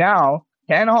 And now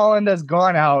Ken Holland has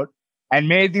gone out and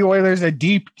made the Oilers a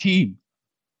deep team.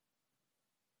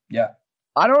 Yeah.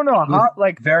 I don't know how,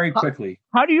 very quickly.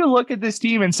 How do you look at this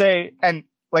team and say, and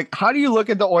like, how do you look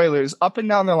at the Oilers up and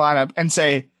down their lineup and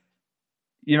say,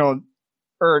 you know,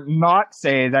 or not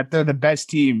say that they're the best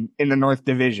team in the North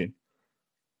Division?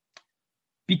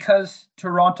 Because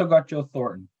Toronto got Joe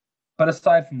Thornton. But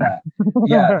aside from that,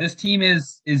 yeah, this team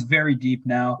is very deep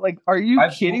now. Like, are you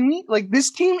kidding me? Like, this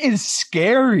team is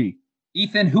scary.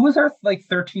 Ethan, who was our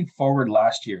 13th forward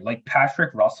last year? Like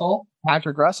Patrick Russell?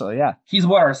 Patrick Russell, yeah. He's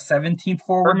what, our 17th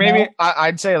forward? Or maybe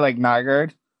I'd say like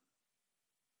Nygaard.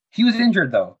 He was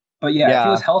injured though. But yeah, if he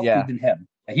was healthy than him.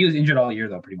 He was injured all year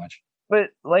though, pretty much.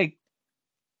 But like,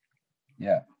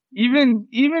 yeah.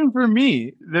 Even for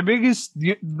me,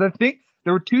 the thing,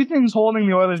 there were two things holding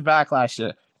the Oilers back last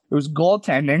year. It was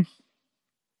goaltending.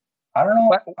 I don't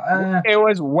know. It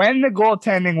was when the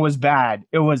goaltending was bad.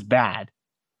 It was bad.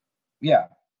 Yeah.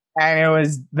 And it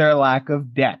was their lack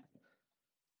of depth.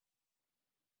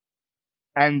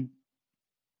 And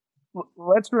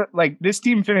this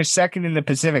team finished second in the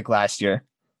Pacific last year,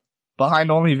 behind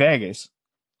only Vegas.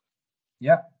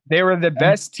 Yeah. They were the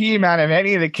best team out of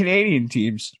any of the Canadian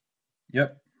teams.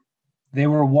 Yep. They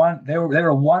were 1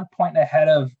 point ahead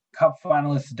of Cup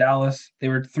finalists Dallas. They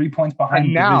were 3 points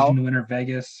behind division winner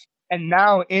Vegas. And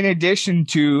now, in addition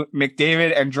to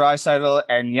McDavid and Draisaitl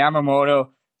and Yamamoto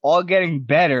all getting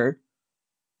better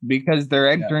because they're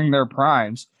entering their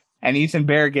primes, and Ethan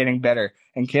Bear getting better,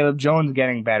 and Caleb Jones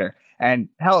getting better, and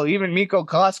hell, even Mikko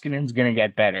Koskinen's going to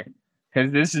get better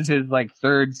because this is his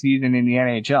third season in the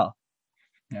NHL.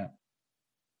 Yeah.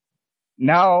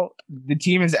 Now the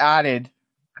team has added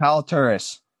Kyle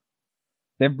Turris.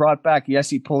 They've brought back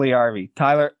Jesse Puljujärvi,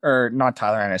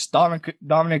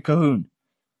 Dominic Cahoon,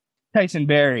 Tyson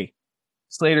Barrie,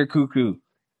 Slater Cuckoo.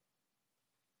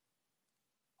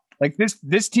 Like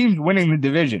this team's winning the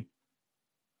division.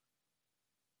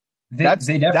 They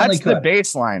definitely that's could. The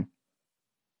baseline.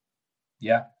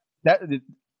 Yeah.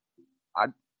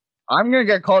 I'm gonna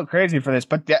get called crazy for this,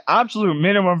 but the absolute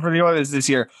minimum for the Oilers this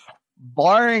year,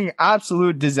 barring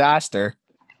absolute disaster,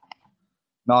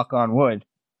 knock on wood,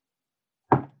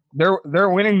 they're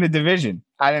winning the division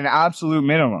at an absolute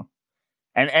minimum.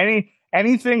 And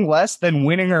anything less than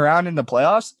winning around in the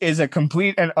playoffs is a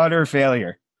complete and utter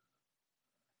failure.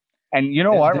 And you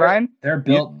know what, Ryan? They're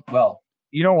built well.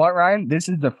 You know what, Ryan? This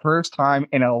is the first time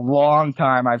in a long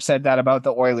time I've said that about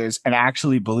the Oilers and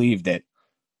actually believed it.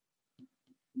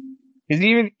 Because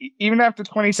even after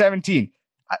 2017,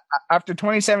 I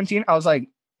was like,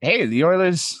 hey, the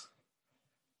Oilers,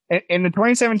 in the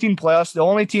 2017 playoffs, the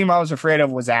only team I was afraid of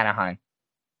was Anaheim.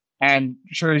 And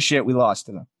sure as shit, we lost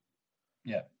to them.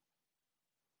 Yeah.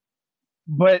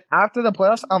 But after the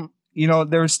playoffs,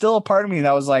 there was still a part of me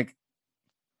that was like,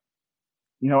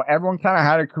 everyone kind of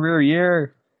had a career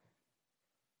year.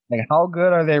 Like, how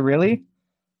good are they really?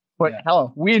 But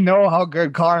hell, we know how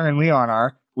good Connor and Leon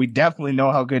are. We definitely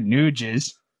know how good Nuge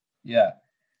is. Yeah.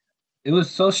 It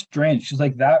was so strange. Just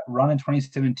like that run in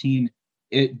 2017,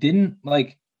 it didn't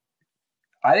I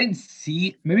didn't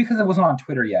see, maybe because it wasn't on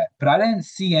Twitter yet, but I didn't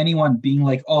see anyone being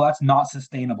like, oh, that's not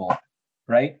sustainable.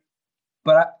 Right.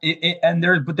 But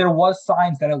there was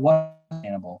signs that it was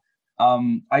sustainable.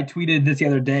 I tweeted this the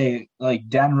other day,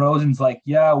 Dan Rosen's like,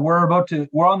 yeah, we're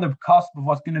on the cusp of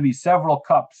what's going to be several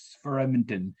cups for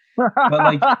Edmonton. But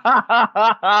I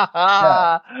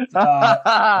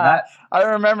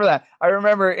remember that. I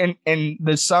remember in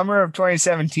the summer of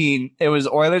 2017, it was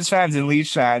Oilers fans and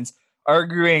Leafs fans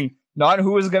arguing not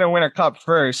who was going to win a cup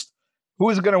first, who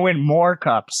was going to win more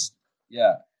cups.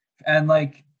 Yeah. And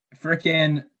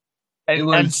freaking.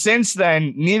 And since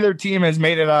then, neither team has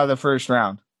made it out of the first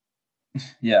round.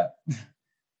 Yeah.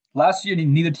 Last year,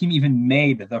 neither team even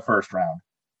made the first round.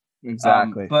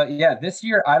 Exactly. But yeah, this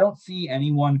year, I don't see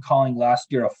anyone calling last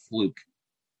year a fluke.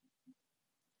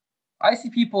 I see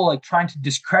people trying to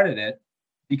discredit it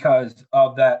because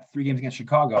of that 3 games against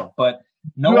Chicago, but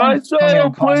no one's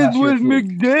played with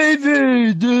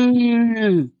McDavid.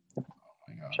 Oh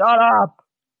my God. Shut up.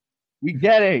 We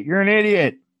get it. You're an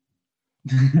idiot.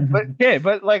 but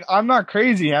I'm not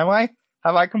crazy, am I?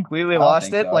 Have I completely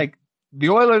lost it? So. The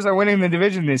Oilers are winning the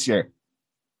division this year.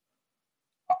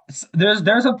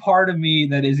 There's a part of me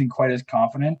that isn't quite as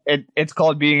confident. It's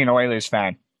called being an Oilers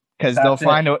fan because they'll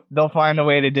find a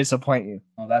way to disappoint you.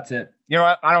 Oh, that's it. You know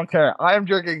what? I don't care. I am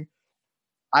joking.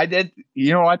 I did.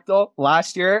 You know what though?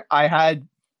 Last year I had.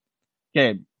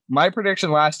 Okay, my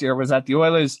prediction last year was that the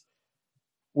Oilers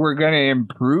were going to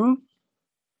improve.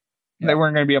 Yeah. They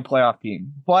weren't going to be a playoff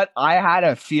team, but I had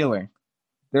a feeling.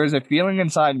 There was a feeling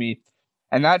inside me.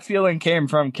 And that feeling came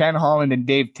from Ken Holland and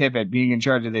Dave Tippett being in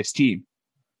charge of this team.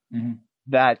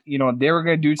 that, you know, they were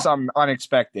going to do something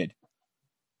unexpected.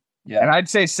 Yeah. And I'd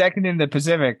say second in the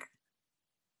Pacific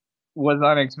was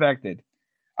unexpected.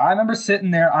 I remember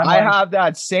sitting there. I have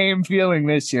that same feeling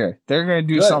this year. They're going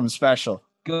to do something special.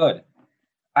 Good.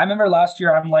 I remember last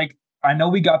year, I'm like, I know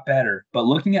we got better, but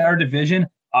looking at our division,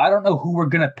 I don't know who we're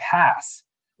going to pass.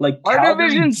 Like our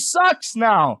division sucks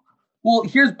now. Well,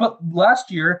 but last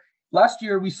year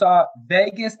we saw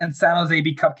Vegas and San Jose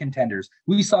be cup contenders.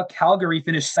 We saw Calgary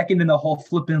finish second in the whole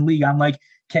flipping league. I'm like,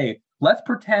 okay, let's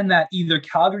pretend that either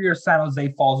Calgary or San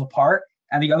Jose falls apart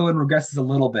and the other one regresses a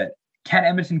little bit. Can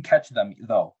Edmonton catch them,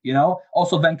 though? You know?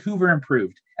 Also, Vancouver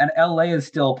improved, and LA is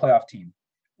still a playoff team.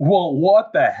 Well,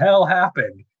 what the hell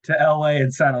happened to LA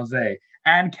and San Jose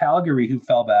and Calgary, who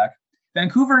fell back?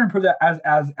 Vancouver improved as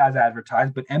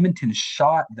advertised, but Edmonton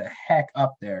shot the heck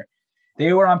up there.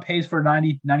 They were on pace for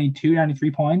 90, 92,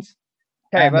 93 points.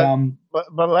 Okay,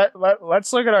 but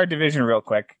let's look at our division real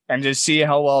quick and just see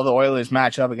how well the Oilers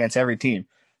match up against every team.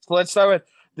 So let's start with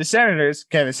the Senators.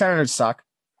 Okay, the Senators suck.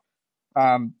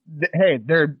 Hey,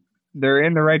 they're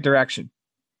in the right direction,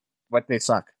 but they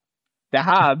suck. The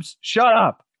Habs, shut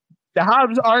up. The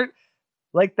Habs aren't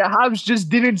like the Habs just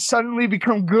didn't suddenly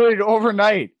become good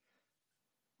overnight.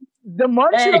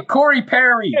 Corey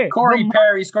Perry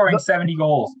scoring 70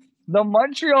 goals. The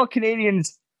Montreal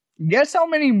Canadiens, guess how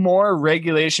many more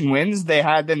regulation wins they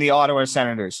had than the Ottawa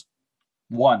Senators?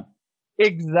 1.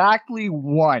 Exactly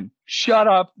 1. Shut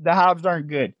up. The Habs aren't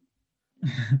good.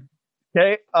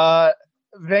 Okay.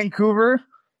 Vancouver,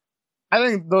 I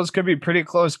think those could be pretty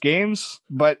close games,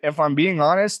 but if I'm being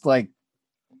honest, like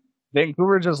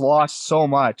Vancouver just lost so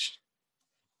much.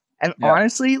 And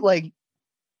honestly, like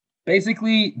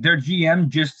basically their GM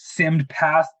just simmed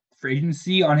past free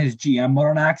agency on his GM mode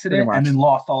on accident and then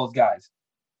lost all his guys.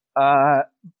 But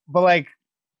like,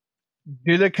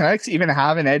 do the Canucks even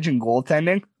have an edge in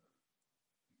goaltending?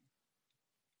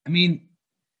 I mean,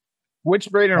 which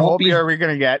Braden Holtby are we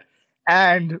going to get?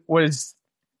 And is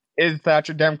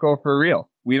Thatcher Demko for real?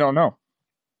 We don't know.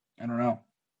 I don't know.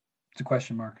 It's a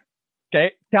question mark.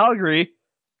 Okay, Calgary.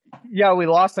 Yeah, we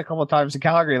lost a couple times to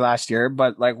Calgary last year,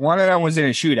 but like one of them was in a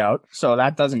shootout, so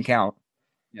that doesn't count.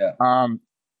 Yeah.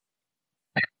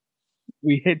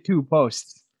 We hit 2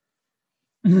 posts.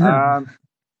 But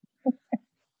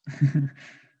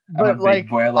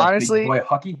like honestly, boy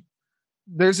hockey.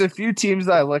 There's a few teams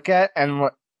that I look at and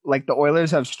like the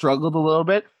Oilers have struggled a little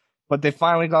bit, but they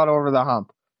finally got over the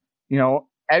hump. You know,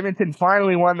 Edmonton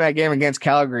finally won that game against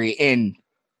Calgary in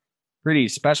pretty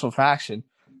special fashion.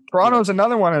 Toronto's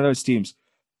another one of those teams.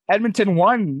 Edmonton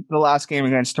won the last game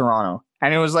against Toronto,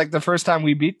 and it was like the first time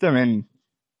we beat them in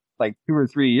like 2 or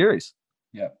 3 years.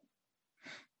 Yeah.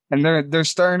 And they're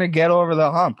starting to get over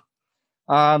the hump.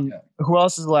 Who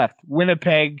else is left?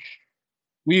 Winnipeg.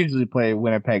 We usually play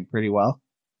Winnipeg pretty well.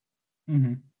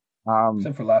 Mm-hmm.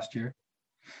 Except for last year.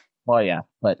 Well, yeah,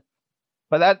 but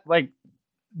that like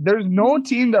there's no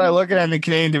team that I look at in the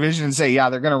Canadian division and say, yeah,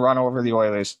 they're going to run over the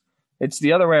Oilers. It's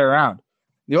the other way around.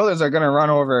 The Oilers are going to run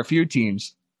over a few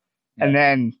teams, and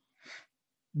then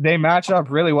they match up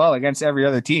really well against every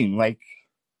other team. Like,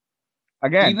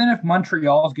 again, even if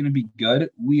Montreal is going to be good,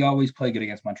 we always play good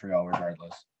against Montreal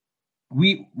regardless.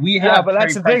 We have, but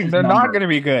that's the thing. They're not going to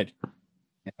be good.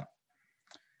 Yeah.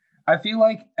 I feel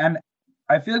like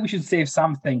we should save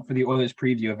something for the Oilers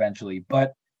preview eventually.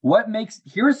 But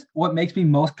here's what makes me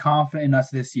most confident in us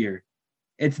this year.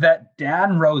 It's that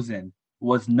Dan Rosen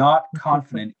was not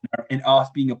confident in us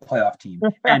being a playoff team.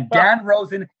 And Dan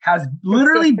Rosen has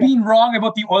literally been wrong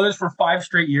about the Oilers for 5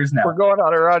 straight years now. We're going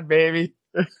on a run, baby.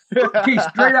 Okay,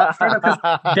 straight up. Because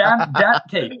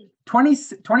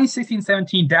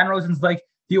 2016-17, Dan Rosen's like,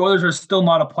 the Oilers are still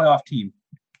not a playoff team.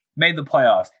 Made the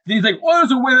playoffs. Then he's like,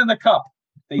 Oilers are winning the cup.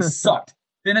 They sucked.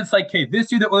 Then it's like, okay,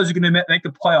 this year the Oilers are going to make the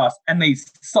playoffs, and they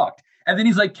sucked. And then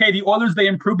he's like, okay, the Oilers, they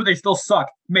improved, but they still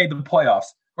suck. Made the playoffs.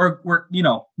 Or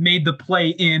made the play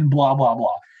in, blah, blah,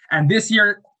 blah. And this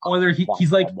year,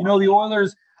 he's like, the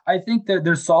Oilers, I think that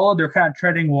they're solid. They're kind of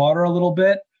treading water a little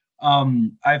bit.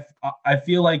 I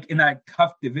feel like in that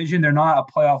tough division, they're not a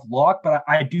playoff lock, but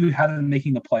I do have them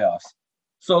making the playoffs.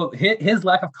 So his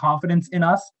lack of confidence in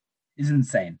us is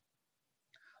insane.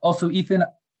 Also, Ethan,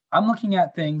 I'm looking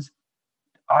at things.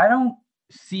 I don't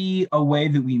see a way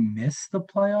that we miss the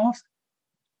playoffs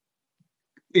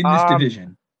in this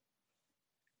division.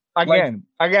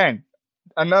 Again,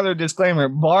 another disclaimer,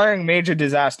 barring major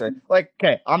disaster. Like,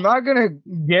 okay, I'm not going to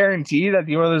guarantee that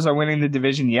the Oilers are winning the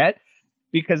division yet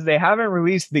because they haven't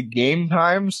released the game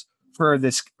times for all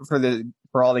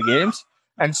the games.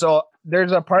 And so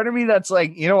there's a part of me that's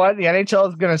like, you know what? The NHL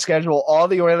is going to schedule all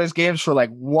the Oilers games for like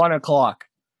 1:00.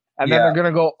 and then they're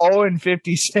gonna go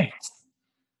 0-56.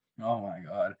 Oh my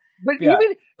god! But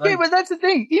but that's the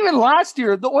thing. Even last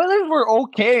year, the Oilers were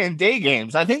okay in day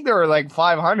games. I think they were like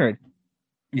 500.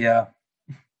 Yeah.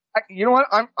 You know what?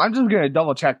 I'm just gonna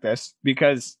double check this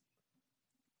because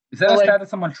is that a stat that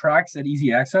someone tracks at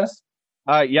Easy Access?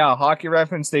 Yeah, Hockey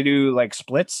Reference, they do like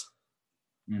splits.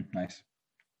 Nice.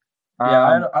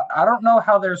 Yeah, I don't know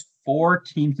how there's 4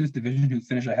 teams in this division who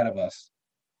finish ahead of us.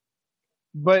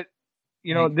 But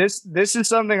you know, this is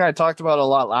something I talked about a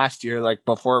lot last year, like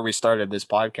before we started this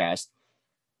podcast.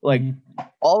 Like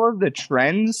all of the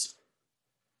trends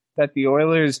that the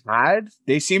Oilers had,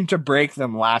 they seemed to break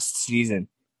them last season.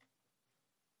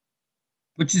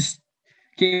 Which is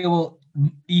okay. Well,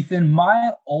 Ethan,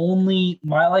 my only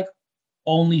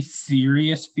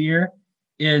serious fear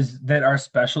is that our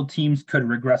special teams could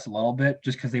regress a little bit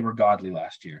just because they were godly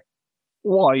last year.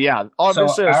 Well, yeah,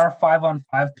 obviously, so our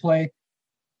 5-on-5 play.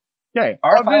 Okay,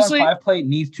 our 5-on-5 play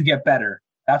needs to get better.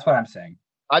 That's what I'm saying.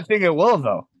 I think it will,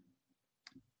 though.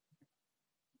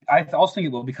 I also think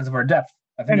it will because of our depth.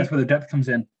 I think that's where the depth comes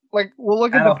in. Like, we'll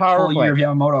look at the power play. Year of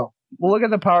Yamamoto. We'll look at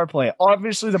the power play.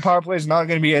 Obviously, the power play is not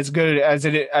going to be as good as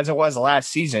it was last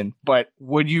season. But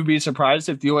would you be surprised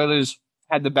if the Oilers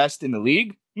had the best in the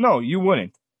league? No, you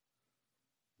wouldn't.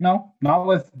 No, not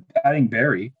with adding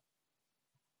Barry.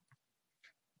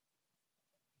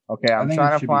 Okay, I'm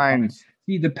trying to find.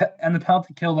 See the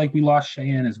penalty kill. Like we lost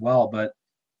Cheyenne as well, but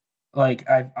like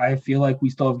I feel like we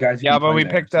still have guys. Yeah, but we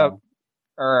picked up.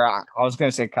 Or I was going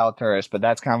to say Cal Turris, but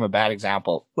that's kind of a bad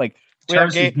example. Like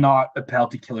Turris is not a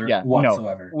penalty killer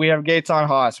whatsoever. No. We have Gates on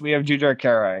Haas. We have Jujhar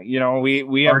Khaira. You know,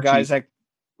 we have guys like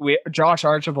Josh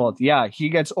Archibald. Yeah, he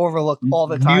gets overlooked all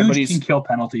the time. But he can kill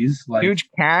penalties. Like Nuge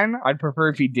can. I'd prefer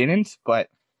if he didn't, but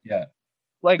yeah.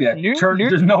 Like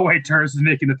there's no way Turris is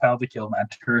making the penalty kill, man.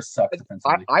 Turris sucks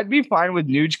defensively. I'd be fine with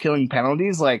Nuge killing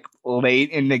penalties like late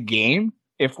in the game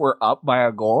if we're up by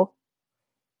a goal,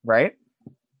 right?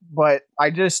 But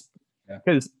I just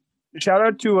because shout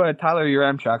out to Tyler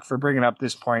Yaremchuk for bringing up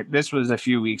this point. This was a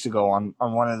few weeks ago on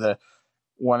one of the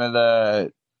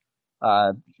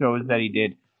shows that he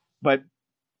did. But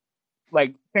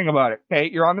like, think about it. Okay,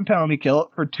 you're on the penalty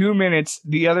kill for 2 minutes.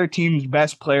 The other team's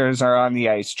best players are on the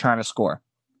ice trying to score.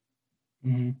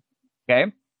 Mm-hmm.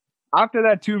 Okay, after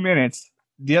that 2 minutes,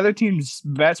 the other team's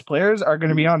best players are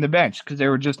going to be on the bench because they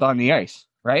were just on the ice,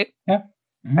 right? Yeah.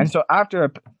 Mm-hmm. And so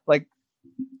after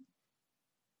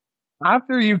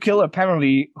you kill a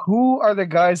penalty, who are the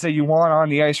guys that you want on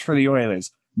the ice for the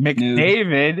Oilers?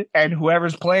 McDavid and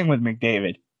whoever's playing with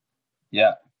McDavid.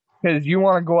 Yeah. Because you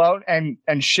want to go out and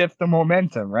shift the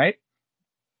momentum, right?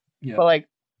 Yeah. But like,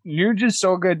 Nuge is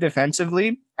so good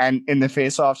defensively and in the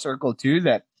face-off circle too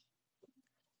that,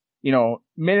 you know,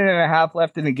 minute and a half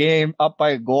left in the game, up by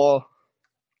a goal,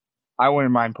 I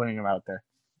wouldn't mind putting him out there.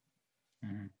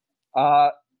 Mm-hmm.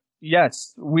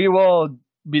 Yes, we will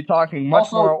be talking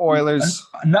much more Oilers.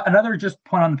 Another just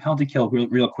point on the penalty kill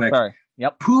real quick. Sorry.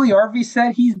 Yep. Puljujarvi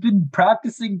said he's been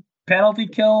practicing penalty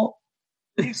kill.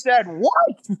 He said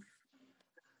what?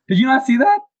 Did you not see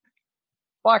that?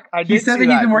 Fuck, I did. He said that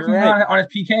he's been working on his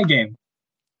PK game.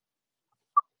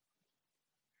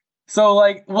 So,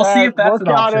 like, we'll see if that's an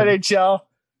option. NHL.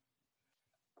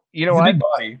 You know what?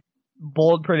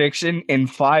 Bold prediction: in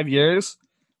 5 years,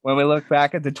 when we look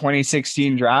back at the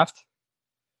 2016 draft,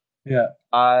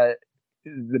 the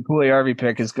Puljujarvi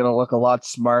pick is going to look a lot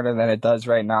smarter than it does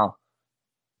right now.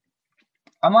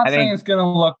 I'm not saying it's going to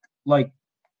look like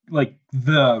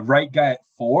the right guy at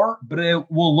 4, but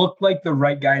it will look like the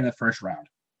right guy in the first round.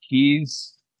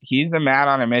 He's a man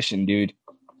on a mission, dude.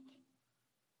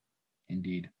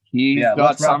 Indeed. He's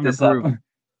got something to prove.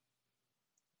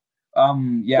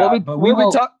 We'll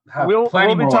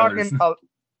be talking.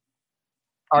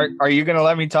 Are you going to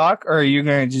let me talk, or are you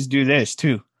going to just do this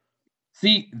too?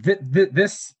 See,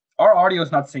 this our audio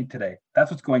is not synced today. That's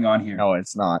what's going on here. No,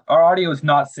 it's not. Our audio is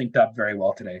not synced up very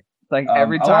well today. Like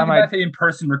every time I want to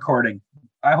in-person recording.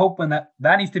 I hope when that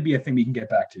needs to be a thing we can get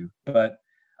back to. But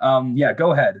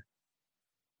go ahead.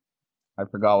 I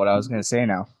forgot what I was going to say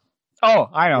now. Oh,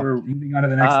 I know. We're moving on to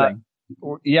the next thing.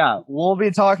 Yeah, we'll be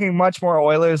talking much more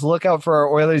Oilers. Look out for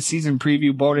our Oilers season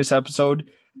preview bonus episode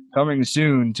coming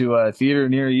soon to a theater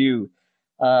near you.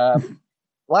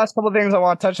 Last couple of things I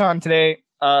want to touch on today.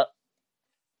 I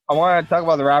want to talk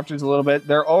about the Raptors a little bit.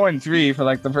 They're 0-3 for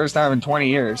like the first time in 20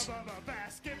 years.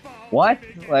 What?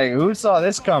 Like, who saw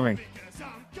this coming?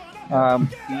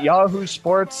 Yahoo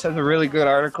Sports has a really good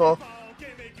article.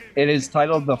 It is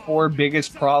titled "The 4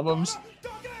 Biggest Problems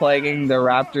Plaguing the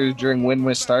Raptors During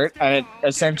Winless Start," and it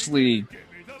essentially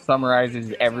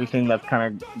summarizes everything that's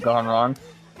kind of gone wrong.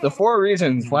 the 4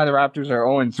 reasons why the Raptors are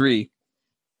 0-3.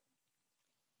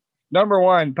 Number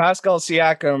 1, Pascal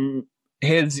Siakam,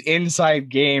 his inside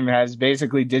game has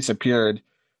basically disappeared.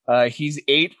 He's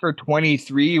 8 for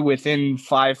 23 within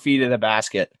 5 feet of the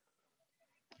basket.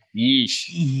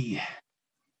 Yeesh.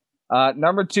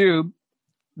 Number 2,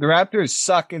 the Raptors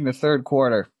suck in the third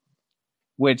quarter,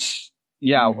 which,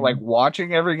 like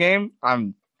watching every game,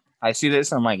 I see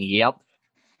this, I'm like, yep.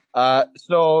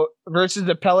 So versus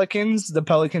the Pelicans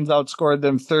outscored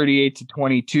them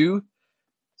 38-22.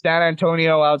 San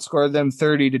Antonio outscored them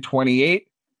 30-28,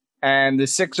 and the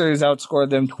Sixers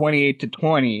outscored them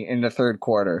 28-20 in the third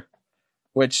quarter,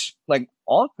 which, like,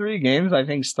 all 3 games I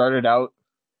think started out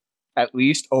at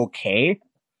least okay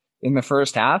in the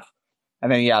first half,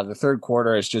 and then the third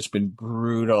quarter has just been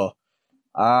brutal.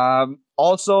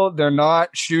 Also, they're not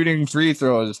shooting free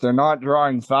throws, they're not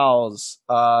drawing fouls.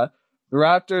 The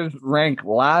Raptors rank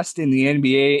last in the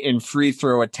NBA in free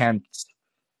throw attempts.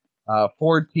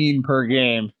 14 per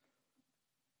game,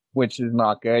 which is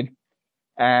not good.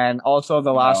 And also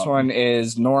the last one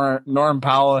is Norm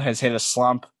Powell has hit a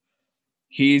slump.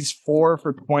 He's 4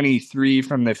 for 23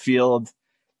 from the field,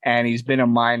 and he's been a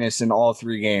minus in all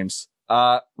 3 games.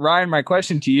 Ryan, my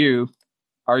question to you,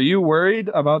 are you worried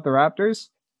about the Raptors?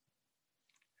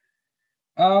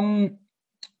 I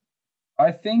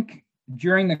think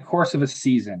during the course of a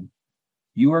season,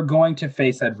 you are going to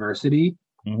face adversity.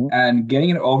 And getting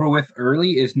it over with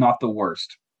early is not the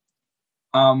worst.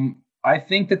 I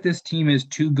think that this team is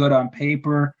too good on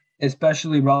paper,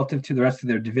 especially relative to the rest of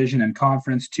their division and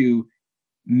conference, to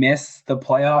miss the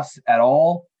playoffs at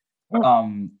all.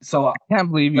 So I can't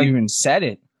believe you even said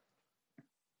it.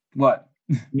 What?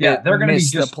 Yeah, they're going to be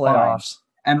just the playoffs.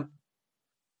 Fine. And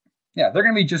yeah, they're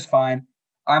going to be just fine.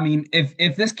 I mean,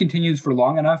 if this continues for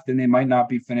long enough, then they might not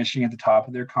be finishing at the top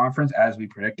of their conference as we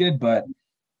predicted, but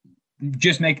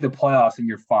just make the playoffs and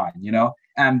you're fine,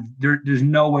 and there's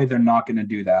no way they're not going to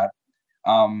do that.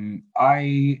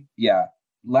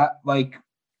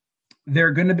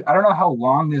 They're going to, I don't know how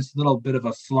long this little bit of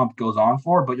a slump goes on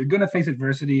for, but you're going to face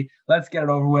adversity. Let's get it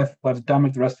over with. Let's dump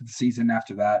it the rest of the season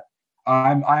after that.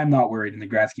 I'm not worried in the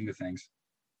grand scheme of things.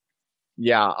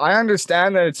 Yeah, I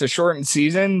understand that it's a shortened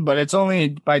season, but it's only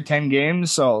by 10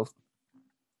 games, so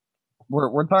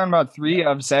we're talking about 3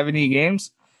 of 70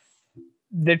 games.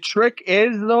 The trick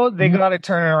is, though, they got to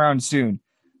turn it around soon,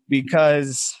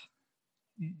 because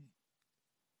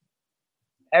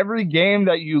every game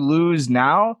that you lose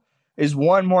now is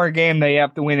one more game that you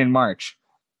have to win in March.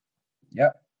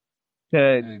 Yep.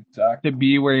 To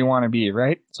be where you want to be,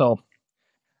 right? So,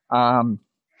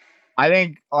 I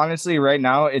think, honestly, right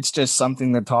now, it's just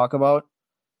something to talk about,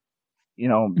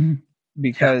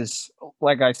 because,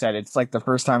 like I said, it's like the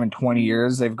first time in 20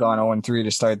 years they've gone 0-3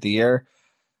 to start the year.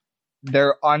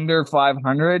 They're under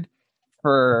 500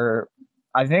 for,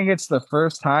 I think it's the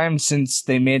first time since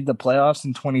they made the playoffs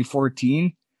in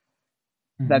 2014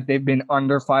 that they've been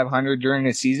under 500 during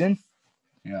a season.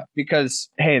 Yeah. Because,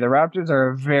 hey, the Raptors are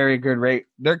a very good rate.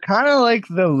 They're kind of like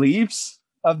the Leafs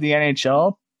of the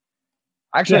NHL.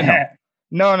 Actually,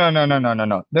 no.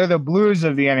 They're the Blues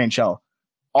of the NHL.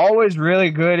 Always really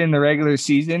good in the regular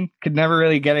season. Could never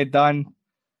really get it done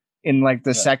in like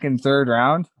the second, third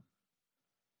round.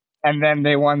 And then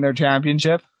they won their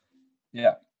championship.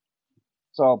 Yeah.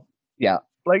 So, yeah.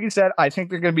 Like you said, I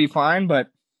think they're going to be fine, but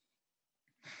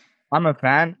I'm a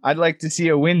fan. I'd like to see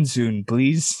a win soon,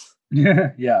 please.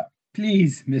 Yeah.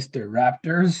 Please, Mr.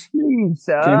 Raptors. Please,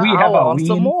 can we have a win?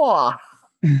 Some more?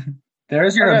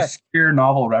 There's your obscure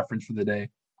novel reference for the day.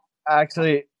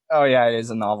 Actually, oh yeah, it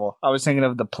is a novel. I was thinking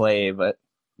of the play, but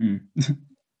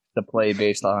the play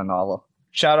based on a novel.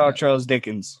 Shout out Charles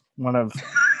Dickens, one of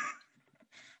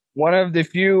the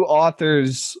few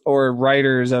authors or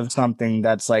writers of something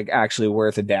that's like actually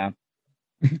worth a damn.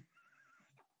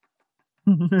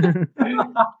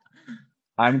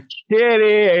 I'm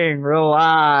kidding.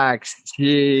 Relax.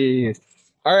 Jeez.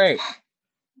 All right.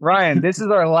 Ryan, this is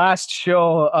our last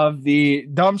show of the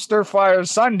Dumpster Fire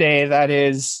Sunday that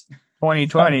is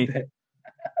 2020.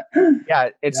 Yeah,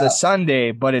 it's a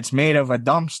Sunday, but it's made of a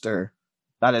dumpster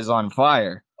that is on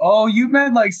fire. Oh, you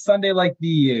meant like Sunday, like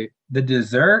the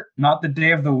dessert, not the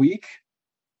day of the week?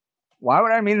 Why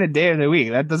would I mean the day of the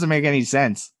week? That doesn't make any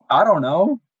sense. I don't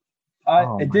know.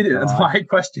 It did it. That's why I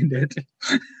questioned it.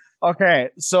 Okay,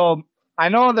 so I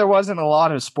know there wasn't a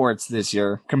lot of sports this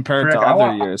year compared to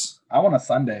other years. I want a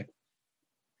Sunday.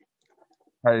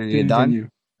 Are you done?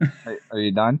 Are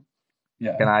you done?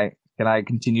 Yeah. Can I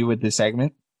continue with this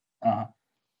segment? Uh-huh.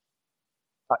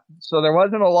 So there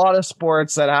wasn't a lot of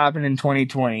sports that happened in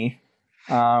 2020.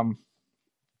 Before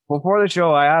the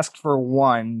show, I asked for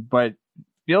one, but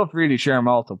feel free to share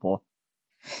multiple.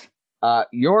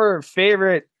 Your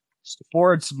favorite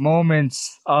sports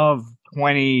moments of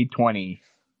 2020.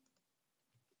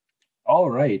 All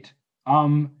right.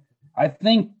 I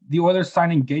think the Oilers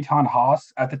signing Gaetan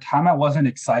Haas, at the time I wasn't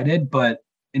excited, but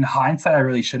in hindsight I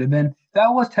really should have been. That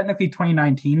was technically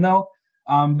 2019 though.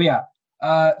 But yeah.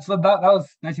 So that was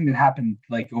a nice thing that happened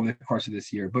like over the course of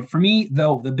this year. But for me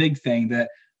though, the big thing that,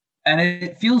 and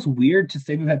it feels weird to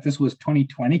say that this was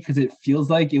 2020 because it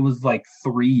feels like it was like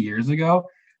 3 years ago.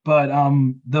 But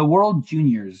the World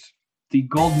Juniors, the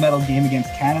gold medal game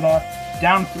against Canada,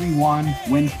 down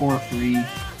 3-1, win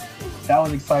 4-3. That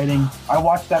was exciting. I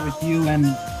watched that with you, and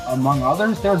among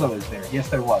others, there was others there. Yes,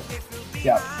 there was.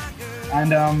 Yeah,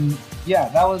 and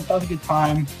that was a good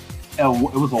time. It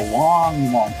was a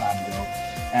long time ago,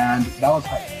 and that was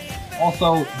hype.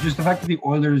 Also, just the fact that the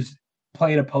Oilers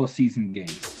played a postseason game.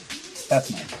 That's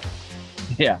nice.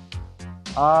 Yeah.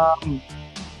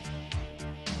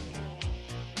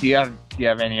 Do you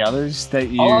have any others that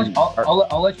you?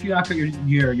 I'll let you knock out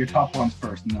your top ones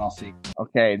first, and then I'll see.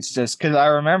 Okay, it's just because I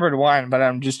remembered one, but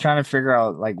I'm just trying to figure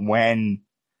out like when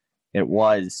it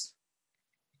was.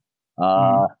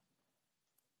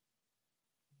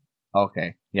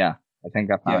 Okay, yeah, I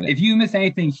think I found it. If you miss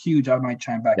anything huge, I might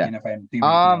chime back in if I think of anything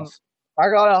else. I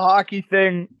got a hockey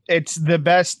thing. It's the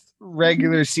best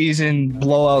regular season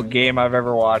blowout game I've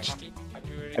ever watched.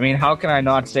 I mean, how can I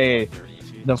not say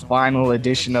the final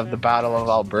edition of the Battle of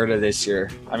Alberta this year?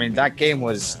 I mean, that game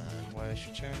was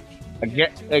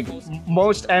like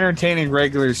most entertaining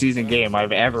regular season game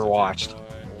I've ever watched.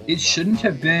 It shouldn't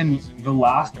have been the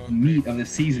last meet of the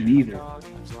season either.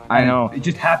 I know. It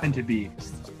just happened to be.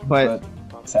 But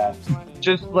sad.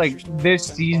 Just like this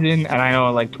season, and I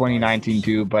know like 2019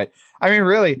 too, but I mean,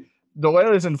 really, the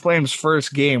Oilers and Flames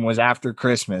first game was after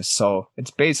Christmas, so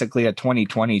it's basically a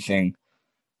 2020 thing.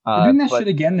 We're doing that shit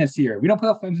again this year. We don't play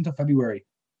the Flames until February.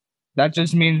 That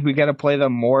just means we got to play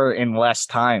them more in less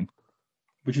time.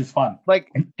 Which is fun.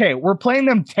 Like, okay, we're playing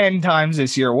them 10 times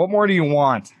this year. What more do you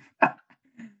want?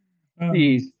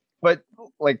 Jeez. But,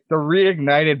 like, the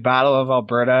reignited Battle of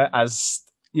Alberta as,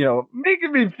 you know,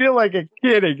 making me feel like a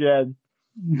kid again.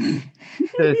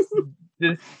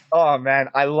 Oh, man.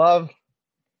 I love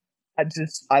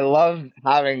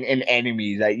having an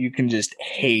enemy that you can just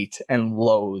hate and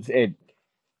loathe.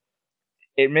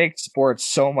 It makes sports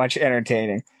so much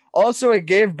entertaining. Also, it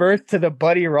gave birth to the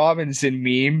Buddy Robinson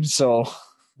meme, so...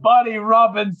 Buddy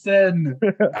Robinson!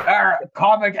 Our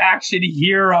comic action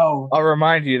hero! I'll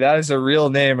remind you, that is a real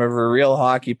name of a real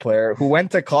hockey player who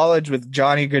went to college with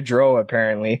Johnny Gaudreau,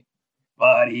 apparently.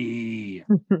 Buddy!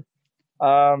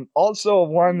 Also,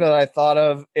 one that I thought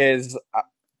of is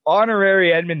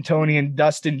honorary Edmontonian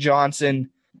Dustin Johnson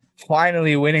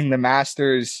finally winning the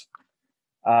Masters.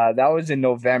 That was in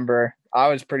November. I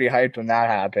was pretty hyped when that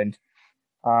happened.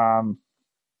 I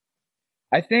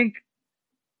think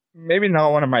maybe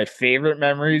not one of my favorite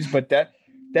memories, but that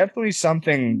definitely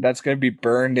something that's going to be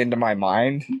burned into my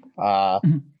mind,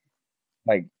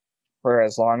 like for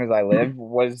as long as I live,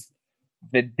 was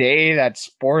the day that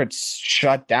sports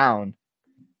shut down.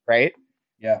 Right?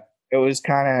 Yeah. It was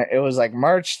like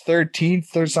March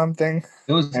 13th or something.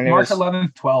 It was March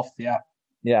 11th, 12th. Yeah.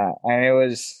 Yeah, and it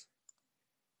was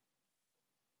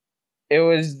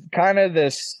kind of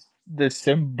the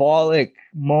symbolic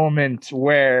moment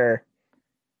where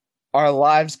our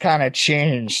lives kind of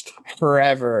changed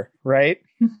forever, right?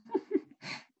 That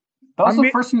was the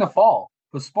first thing to fall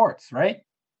with sports, right?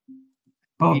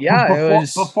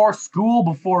 Before school,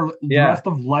 before the rest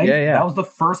of life. That was the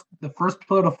first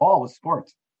pillar to fall with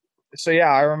sports. So yeah,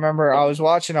 I remember I was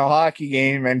watching a hockey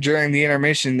game, and during the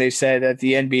intermission, they said that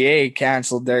the NBA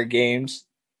canceled their games.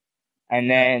 And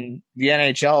then the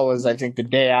NHL was, I think, the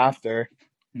day after.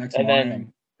 Next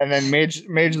morning. And then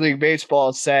Major League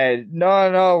Baseball said,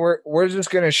 no, we're just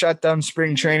going to shut down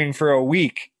spring training for a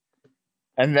week.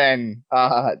 And then,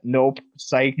 nope,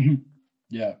 psych.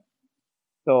 Yeah.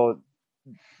 So,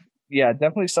 yeah,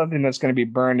 definitely something that's going to be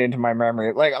burned into my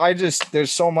memory. Like, there's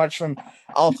so much from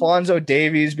Alphonso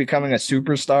Davies becoming a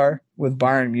superstar with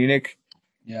Bayern Munich.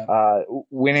 Yeah.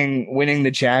 Winning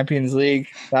the Champions League.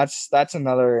 That's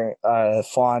another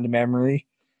fond memory.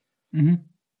 Mm-hmm.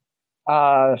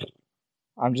 I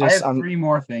have 3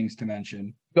 more things to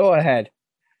mention. Go ahead.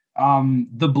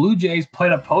 The Blue Jays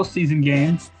played a postseason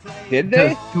game. Did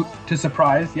they? To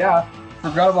surprise, yeah.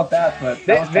 Forgot about that, but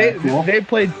that was cool. They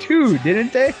played 2,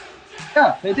 didn't they?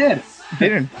 Yeah, they did.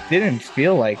 Didn't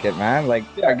feel like it, man. Like,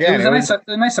 yeah, again, it was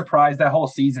a nice surprise that whole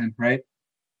season, right?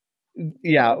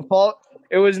 Yeah,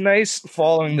 it was nice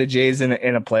following the Jays in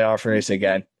a playoff race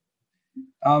again.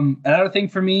 Another thing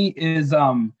for me is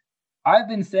I've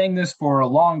been saying this for a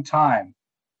long time.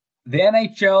 The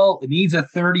NHL needs a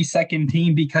 30-second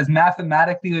team because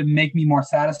mathematically it would make me more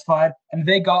satisfied. And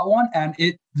they got one, and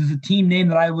it is a team name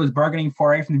that I was bargaining for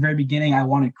right from the very beginning. I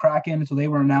wanted Kraken, so they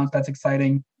were announced. That's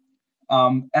exciting.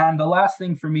 And the last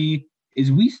thing for me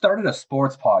is we started a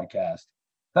sports podcast.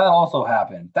 That also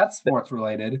happened. That's sports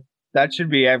related. That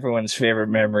should be everyone's favorite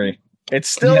memory. It's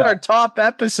still our top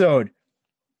episode.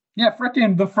 Yeah,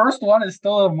 freaking the first one is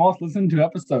still the most listened to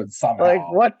episode somehow.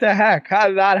 Like, what the heck? How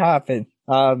did that happen?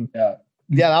 Yeah,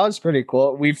 that was pretty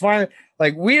cool. We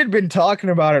had been talking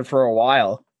about it for a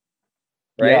while,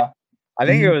 right? Yeah. I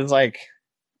think it was like,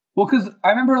 well, because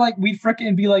I remember like we'd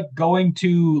freaking be like going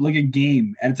to like a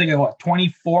game, and it's like a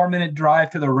 24-minute drive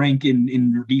to the rink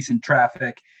in decent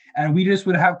traffic, and we just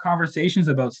would have conversations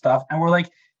about stuff, and we're like,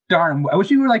 darn, I wish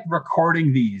we were like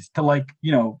recording these to like,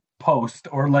 post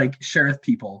or like share with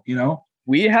people,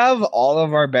 We have all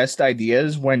of our best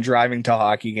ideas when driving to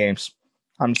hockey games.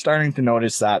 I'm starting to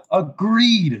notice that.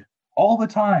 Agreed. All the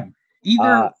time.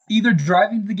 Either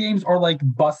driving to the games or like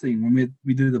busing when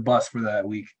we did the bus for that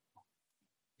week.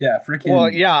 Yeah, freaking.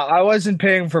 Well, yeah, I wasn't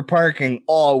paying for parking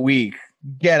all week.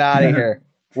 Get out of here.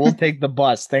 We'll take the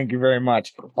bus. Thank you very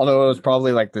much. Although it was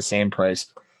probably like the same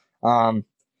price. This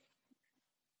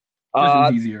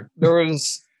is easier. There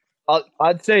was...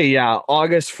 I'd say,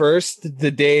 August 1st,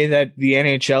 the day that the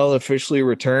NHL officially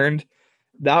returned,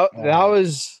 that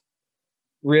was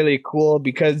really cool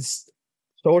because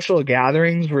social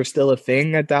gatherings were still a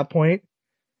thing at that point.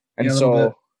 And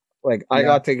I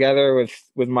got together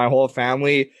with my whole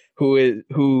family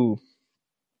who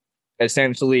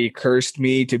essentially cursed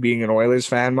me to being an Oilers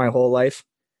fan my whole life.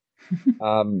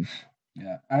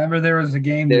 Yeah, I remember there was a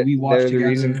game that we watched together. The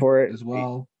reason for it as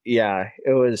well. Yeah,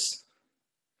 it was.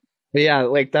 But yeah,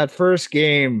 like that first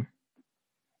game,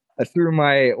 I threw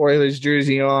my Oilers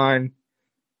jersey on.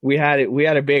 We had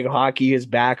a big hockey is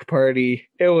back party.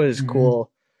 It was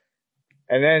cool.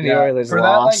 And then the Oilers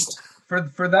lost.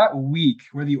 For that week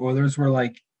where the Oilers were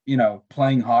like,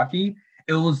 playing hockey,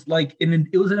 it was like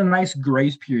it was in a nice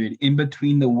grace period in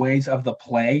between the waves of the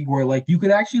plague where like you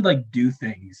could actually like do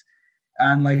things.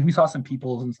 And like we saw some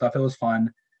people and stuff. It was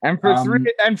fun. And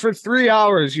for 3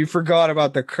 hours, you forgot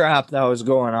about the crap that was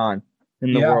going on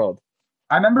in the world.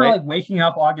 I remember like waking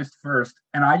up August 1st,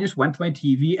 and I just went to my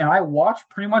TV and I watched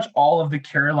pretty much all of the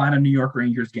Carolina New York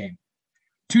Rangers game.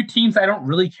 Two teams I don't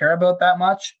really care about that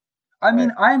much. I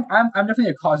mean, I'm definitely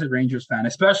a closet Rangers fan,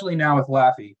 especially now with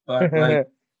Laffy. But like,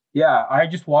 yeah, I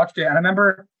just watched it, and I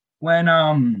remember when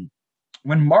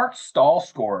Mark Stahl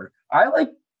scored, I like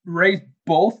raised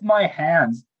both my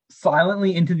hands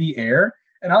silently into the air.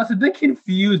 And I was a bit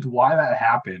confused why that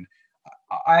happened.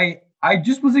 I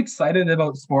just was excited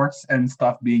about sports and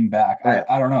stuff being back.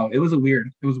 I don't know. It was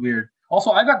weird. Also,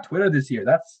 I got Twitter this year.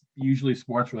 That's usually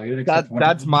sports related.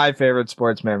 That's my favorite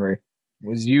sports memory.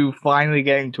 Was you finally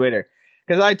getting Twitter?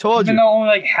 Because I told you. Even though only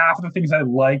like half of the things I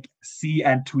like, see,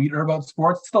 and tweet are about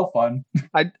sports, it's still fun.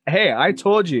 I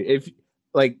told you if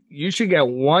like you should get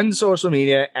one social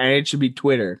media and it should be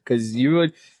Twitter because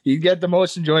you'd get the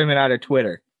most enjoyment out of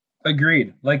Twitter.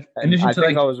 Agreed. Like, I think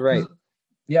I was right.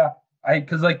 Yeah,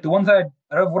 because like the ones out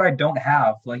of what I don't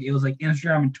have, like it was like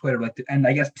Instagram and Twitter, like, and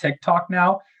I guess TikTok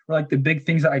now were like the big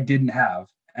things that I didn't have,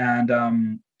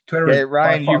 and Twitter was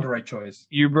by far the right choice.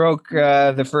 You broke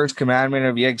the first commandment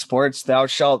of Yig Sports: "Thou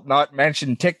shalt not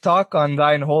mention TikTok on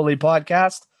thine holy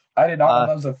podcast." I did not know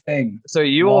that was a thing. So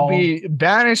you will be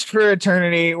banished for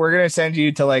eternity. We're gonna send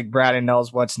you to like Brad and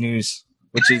Nell's What's News,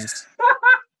 which is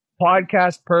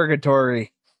podcast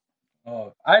purgatory.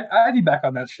 Oh, I'd be back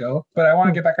on that show, but I want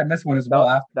to get back on this one as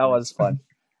well. That was fun.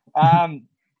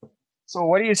 So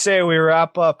what do you say we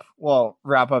wrap up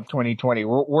 2020?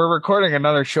 We're recording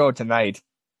another show tonight.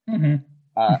 Mm-hmm.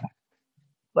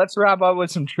 Let's wrap up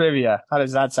with some trivia. How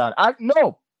does that sound?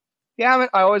 No, damn it!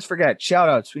 I always forget. Shout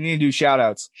outs. We need to do shout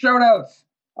outs.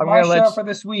 My shout for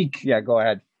this week. Yeah, go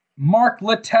ahead. Mark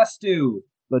Letestu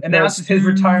announces his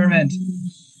retirement.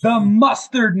 The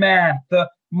Mustard Man. The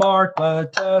Mark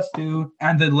Letestu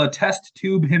and the Letest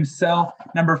Tube himself,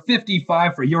 number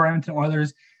 55 for your Edmonton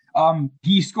Oilers.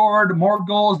 He scored more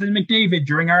goals than McDavid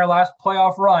during our last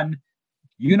playoff run.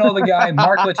 You know the guy,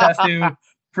 Mark Letestu,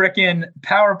 frickin'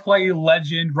 power play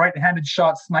legend, right-handed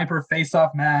shot sniper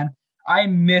face-off man. I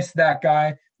miss that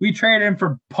guy. We traded him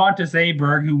for Pontus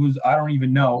Aberg, who was, I don't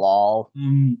even know. Lol.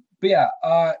 But yeah,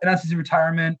 announces his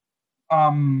retirement.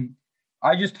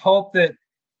 I just hope that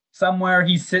somewhere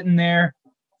he's sitting there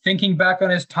thinking back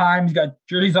on his time. He's got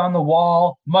jerseys on the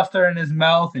wall, mustard in his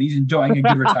mouth, and he's enjoying a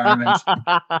good retirement.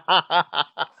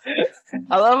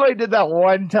 I love how he did that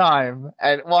one time.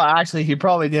 And well, actually, he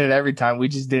probably did it every time. We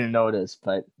just didn't notice.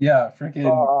 But Yeah, freaking.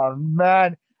 oh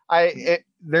man,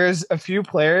 there's a few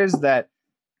players that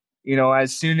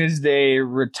as soon as they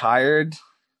retired,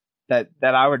 that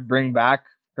I would bring back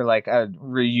for like a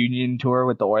reunion tour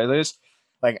with the Oilers.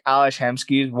 Like Alex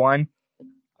Hemsky is one.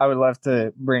 I would love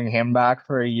to bring him back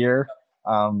for a year.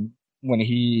 When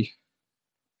he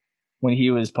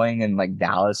was playing in like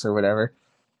Dallas or whatever.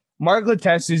 Mark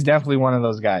Letestu is definitely one of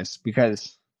those guys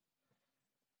because,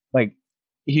 like,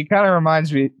 he kind of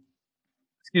reminds me,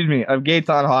 of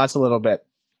Gaetan Haas a little bit.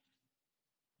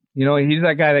 He's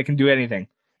that guy that can do anything.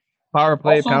 Power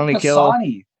play, Also, penalty kill.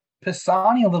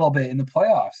 Pisani a little bit in the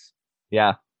playoffs.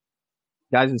 Yeah,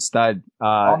 guy's a stud.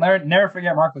 I'll never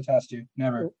forget Mark Letestu.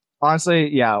 Never.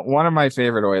 Honestly, yeah, one of my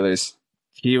favorite Oilers.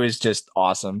 He was just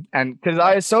awesome, and because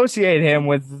I associate him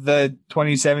with the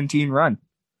 2017 run.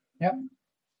 Yep.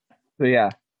 So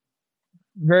yeah,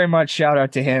 very much shout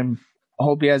out to him. I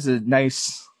hope he has a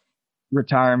nice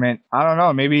retirement. I don't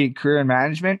know, maybe career in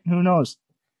management. Who knows?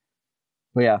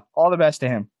 But yeah, all the best to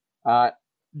him.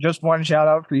 Just one shout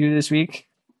out for you this week.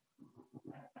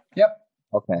 Yep.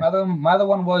 Okay. My other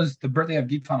one was the birthday of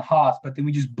Gaetan Haas, but then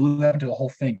we just blew that into the whole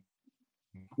thing.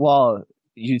 Well,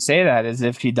 you say that as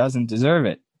if he doesn't deserve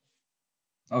it.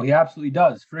 Oh, he absolutely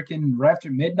does. Freaking right after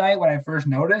midnight when I first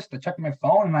noticed, I checked my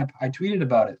phone and I tweeted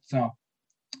about it. So,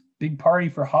 big party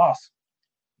for Haas.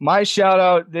 My shout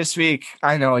out this week,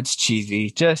 I know it's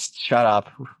cheesy. Just shut up.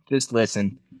 Just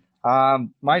listen.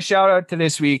 My shout out to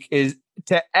this week is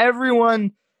to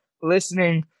everyone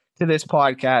listening to this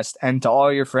podcast and to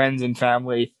all your friends and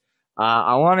family.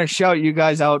 I want to shout you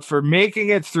guys out for making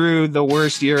it through the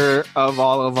worst year of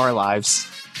all of our lives.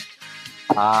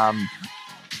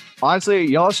 Honestly,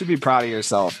 y'all should be proud of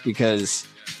yourself because,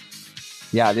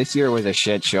 yeah, this year was a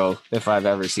shit show if I've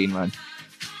ever seen one.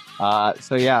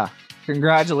 So yeah,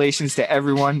 congratulations to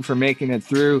everyone for making it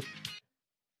through.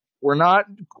 We're not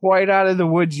quite out of the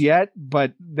woods yet,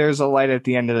 but there's a light at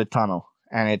the end of the tunnel,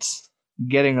 and it's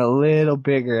getting a little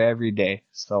bigger every day.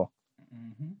 So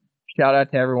shout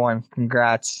out to everyone.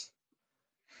 Congrats.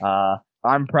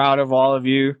 I'm proud of all of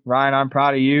you. Ryan, I'm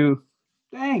proud of you.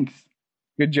 Thanks.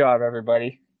 Good job,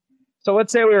 everybody. So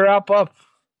let's say we wrap up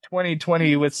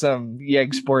 2020 with some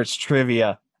Yeg Sports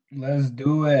trivia. Let's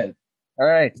do it. All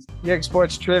right, Yeg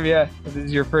Sports trivia. If this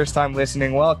is your first time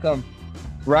listening, welcome.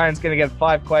 Ryan's going to get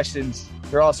 5 questions.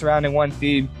 They're all surrounding one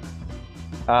theme.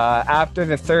 After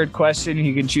the third question,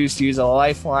 you can choose to use a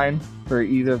lifeline for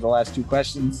either of the last 2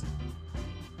 questions.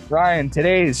 Ryan,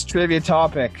 today's trivia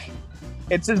topic.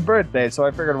 It's his birthday, so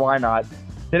I figured why not.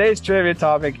 Today's trivia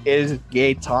topic is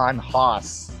Gaetan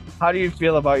Haas. How do you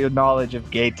feel about your knowledge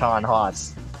of Gaetan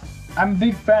Haas? I'm a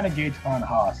big fan of Gaetan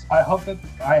Haas. I hope that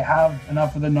I have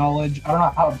enough of the knowledge. I don't know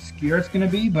how obscure it's going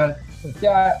to be, but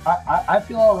yeah, I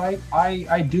feel all right.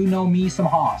 I do know me some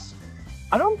Haas.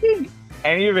 I don't think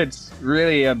any of it's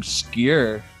really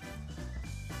obscure.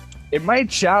 It might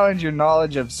challenge your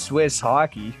knowledge of Swiss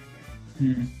hockey.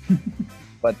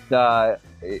 But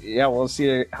yeah, we'll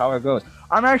see how it goes.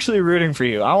 I'm actually rooting for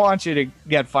you. I want you to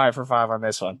get 5 for 5 on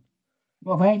this one.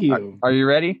 Well, thank you. Are you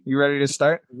ready? You ready to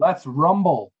start? Let's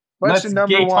rumble. Question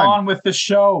number get 1. on with the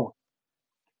show.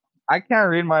 I can't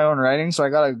read my own writing, so I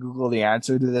gotta Google the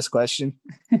answer to this question.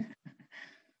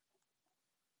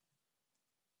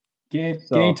 Get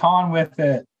on with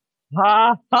it.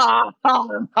 Ha ha ha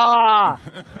ha!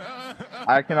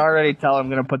 I can already tell I'm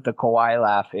gonna put the Kawhi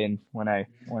laugh in when I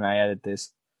edit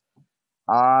this.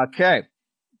 Okay,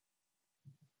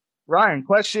 Ryan.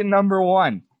 Question number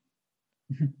 1.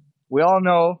 We all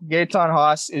know Gaetan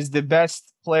Haas is the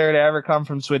best player to ever come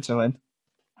from Switzerland.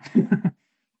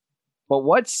 But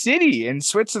what city in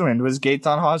Switzerland was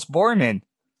Gaetan Haas born in?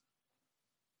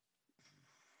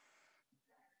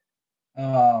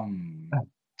 How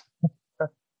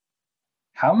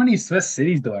many Swiss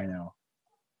cities do I know?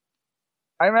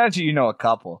 I imagine you know a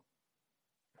couple.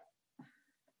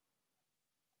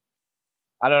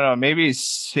 I don't know. Maybe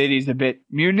city's a bit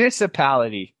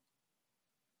municipality.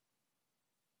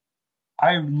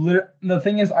 The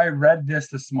thing is, I read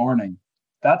this morning.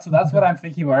 That's what I'm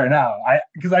thinking about right now.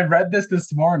 Because I read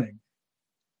this morning.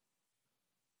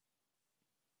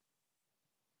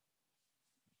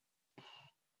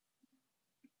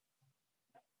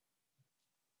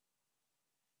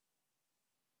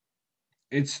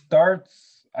 It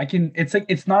starts.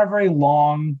 It's not a very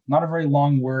long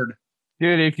word.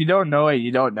 Dude, if you don't know it,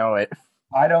 you don't know it.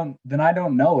 I don't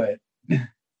know it.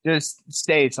 Just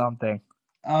say something.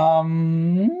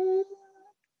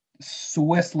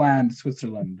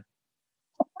 Switzerland.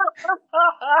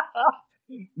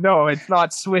 No, it's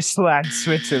not Swissland,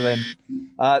 Switzerland.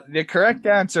 The correct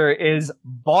answer is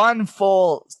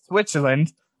Bonfol,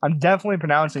 Switzerland. I'm definitely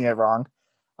pronouncing it wrong.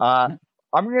 I'm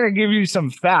going to give you some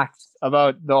facts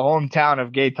about the hometown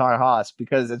of Gaetan Haas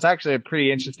because it's actually a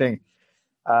pretty interesting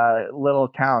little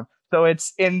town. So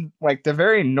it's in like the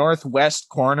very northwest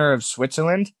corner of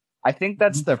Switzerland. I think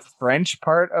that's the French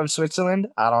part of Switzerland.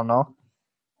 I don't know.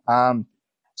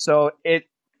 So it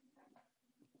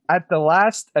at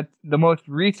the most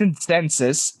recent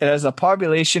census, it has a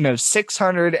population of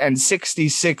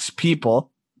 666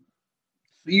 people.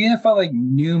 Even if I like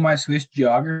knew my Swiss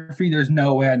geography, there's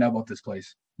no way I know about this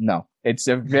place. No, it's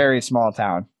a very small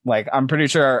town. Like I'm pretty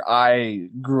sure I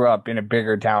grew up in a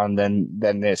bigger town than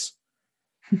this.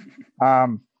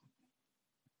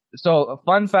 So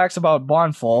fun facts about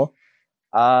Bonfol.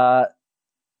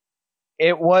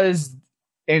 It was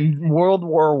in World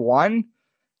War One.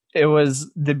 It was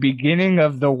the beginning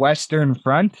of the Western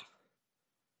Front.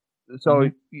 So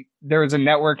there was a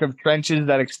network of trenches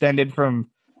that extended from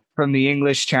the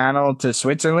English Channel to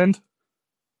Switzerland.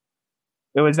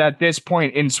 It was at this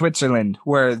point in Switzerland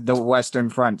where the Western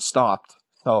Front stopped.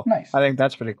 So nice. I think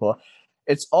that's pretty cool.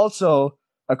 It's also,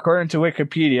 according to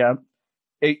Wikipedia,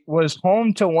 it was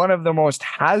home to one of the most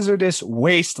hazardous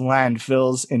waste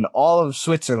landfills in all of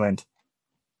Switzerland.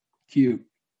 Cute.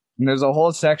 And there's a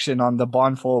whole section on the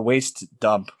Bonfol waste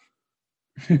dump.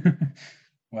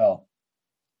 Well.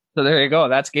 So there you go.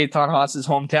 That's Gaetan Haas's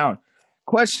hometown.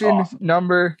 Question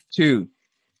number 2.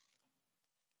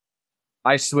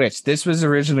 I switched. This was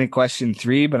originally question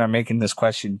 3, but I'm making this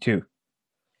question 2.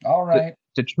 All right.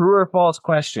 It's a true or false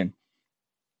question.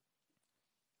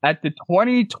 At the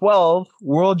 2012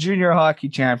 World Junior Hockey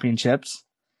Championships,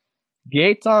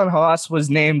 Gaetan Haas was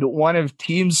named one of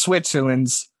Team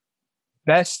Switzerland's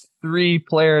best 3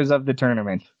 players of the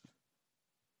tournament.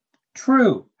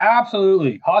 True.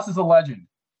 Absolutely. Haas is a legend.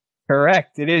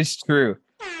 Correct. It is true.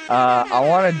 I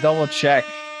want to double check.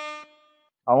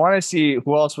 I want to see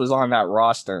who else was on that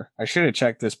roster. I should have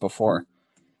checked this before.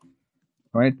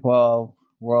 2012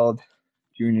 World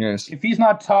Juniors. If he's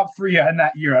not top 3 in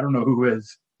that year, I don't know who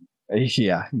is.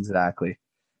 Yeah, exactly.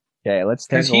 Okay, let's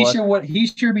take a look. He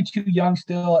should be too young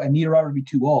still, and Niederreiter would be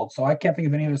too old. So I can't think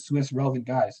of any of the Swiss relevant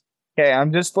guys. Okay,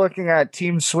 I'm just looking at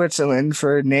Team Switzerland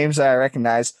for names that I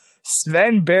recognize.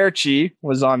 Sven Berchi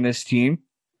was on this team.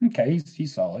 Okay,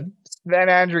 he's solid. Sven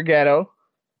Andrighetto.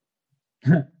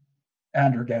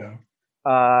 Andrighetto.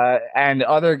 And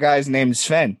other guys named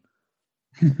Sven.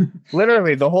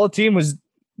 Literally, the whole team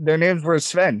their names were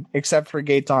Sven, except for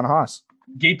Gaetan Haas.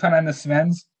 Gaetan and the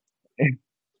Svens?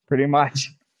 Pretty much.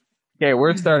 Okay,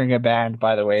 we're starting a band,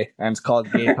 by the way, and it's called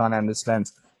Gaetan and the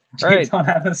Svens.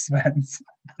 Gaetan and the Svens.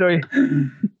 So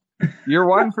you're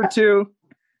 1 for 2.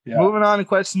 Yeah. Moving on to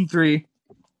question 3.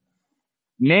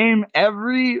 Name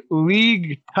every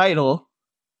league title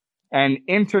and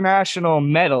international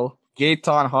medal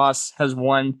Gaetan Haas has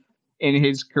won in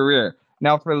his career.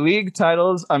 Now, for league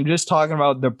titles, I'm just talking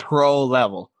about the pro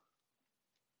level.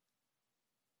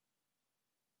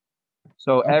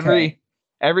 So every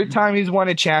time he's won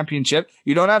a championship,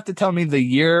 you don't have to tell me the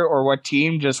year or what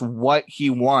team, just what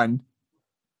he won.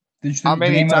 How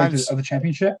many times of the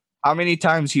championship? How many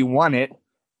times he won it?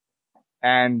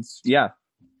 And yeah.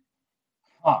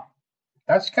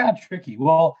 That's kind of tricky.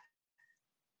 Well,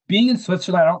 being in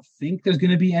Switzerland, I don't think there's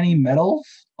going to be any medals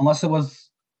unless it was.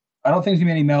 I don't think there's going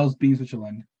to be any medals being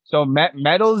Switzerland. So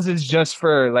medals is just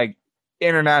for like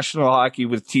international hockey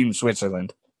with Team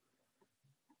Switzerland.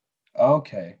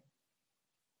 Okay.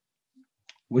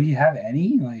 Would he have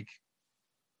any? Like,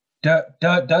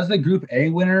 does the Group A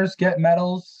winners get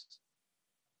medals?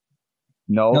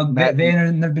 No, they've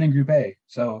never been in Group A.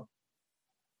 So,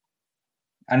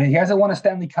 and he hasn't won a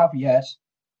Stanley Cup yet.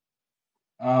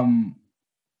 Did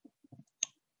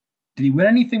he win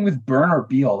anything with Bern or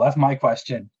Beal? That's my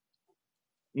question.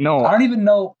 No. I don't even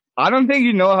know. I don't think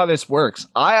you know how this works.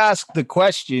 I ask the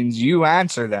questions, you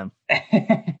answer them.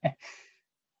 I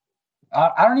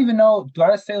don't even know. Do I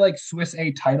just say like Swiss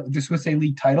A title, the Swiss A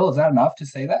League title? Is that enough to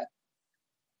say that?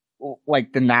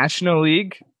 Like the National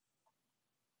League?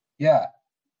 Yeah.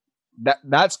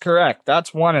 That's correct.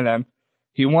 That's one of them.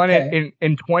 He won it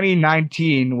in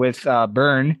 2019 with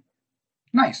Bern.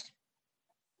 Nice.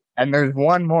 And there's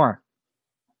one more.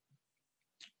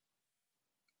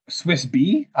 Swiss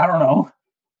B? I don't know.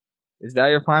 Is that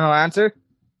your final answer?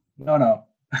 No.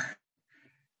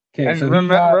 Okay, and so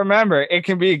remember, it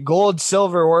can be gold,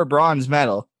 silver, or bronze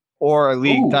medal, or a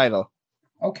league title.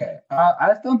 Okay.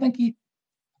 I still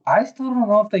don't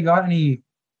know if they got any.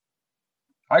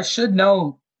 I should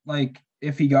know, like,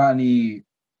 if he got any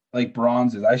like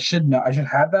bronzes. I should know. I should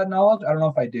have that knowledge. I don't know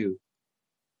if I do.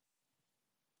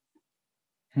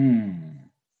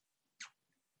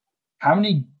 How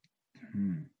many?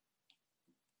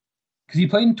 Because he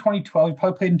played in 2012. He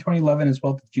probably played in 2011 as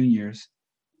well, the juniors.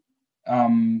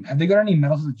 Have they got any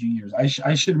medals with the juniors? I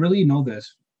should really know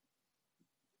this.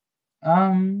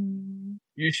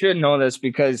 You should know this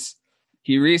because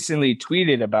he recently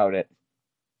tweeted about it.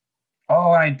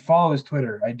 Oh, I follow his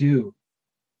Twitter. I do.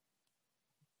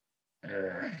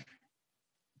 Can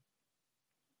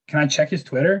I check his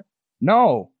Twitter?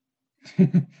 No,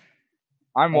 I'm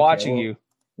Okay, watching well, you.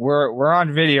 We're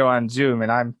on video on Zoom,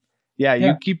 and you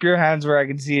Yeah. keep your hands where I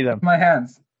can see them. my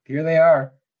hands. Here they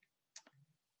are.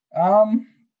 So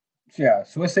yeah,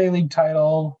 Swiss A League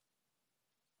title.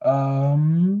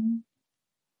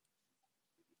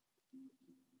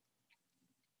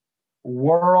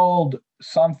 World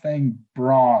something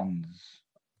bronze.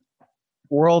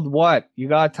 World what? You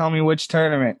gotta tell me which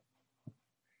tournament.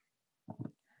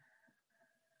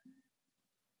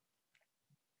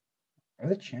 Are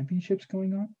the championships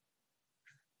going on?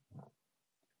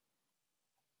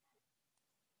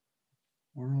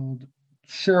 World.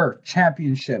 Sure,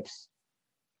 championships.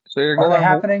 So you're Are they going.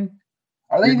 happening?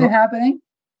 Are they You're even go- happening?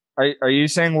 Are you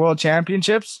saying World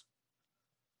Championships?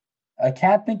 I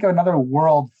can't think of another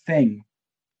world thing.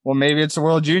 Well, maybe it's the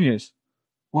World Juniors.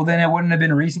 Well, then it wouldn't have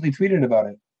been recently tweeted about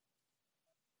it.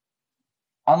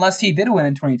 Unless he did win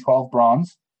in 2012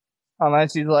 bronze.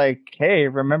 Unless he's like, hey,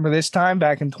 remember this time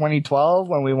back in 2012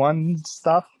 when we won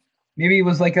stuff? Maybe it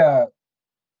was like a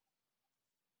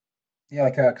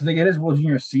because like it is World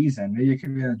Junior season. Maybe it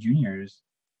could be the juniors.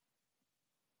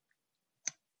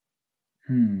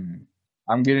 I'm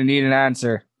gonna need an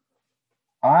answer.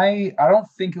 I don't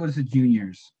think it was the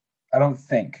juniors. I don't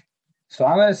think. So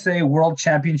I'm gonna say World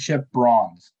Championship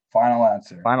bronze. Final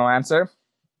answer. Final answer.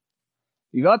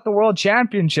 You got the World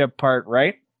Championship part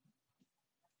right.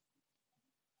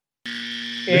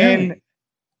 In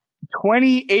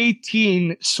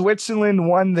 2018, Switzerland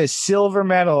won the silver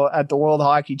medal at the World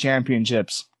Hockey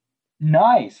Championships.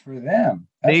 Nice for them.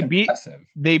 That's impressive.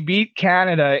 They beat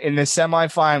Canada in the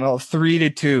semifinal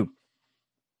 3-2.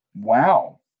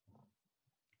 Wow.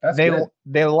 That's good.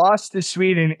 They lost to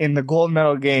Sweden in the gold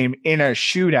medal game in a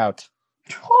shootout.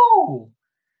 Oh.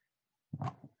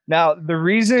 Now the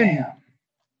reason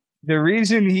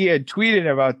Damn. he had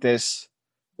tweeted about this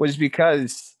was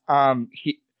because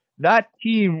that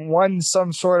team won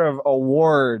some sort of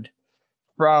award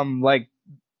from like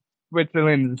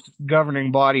Switzerland's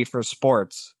governing body for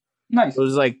sports. Nice. It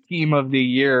was like team of the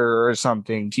year or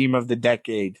something, team of the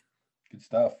decade. Good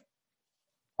stuff.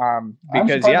 Because I'm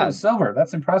surprised silver.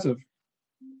 That's impressive.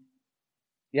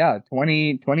 Yeah,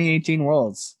 2018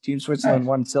 Worlds. Team Switzerland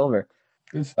won silver.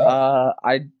 Good stuff.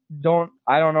 I don't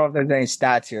know if there's any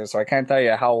stats here, so I can't tell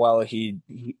you how well he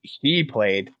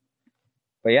played.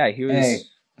 But yeah, he was. Hey,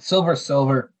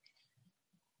 silver.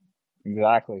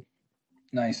 Exactly.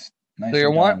 Nice. So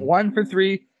you're 1 for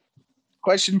 3.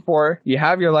 Question 4. You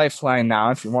have your lifeline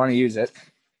now if you want to use it.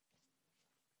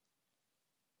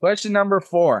 Question number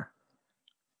 4.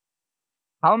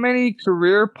 How many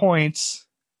career points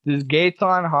does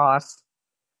Gaetan Haas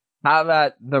have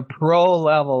at the pro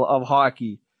level of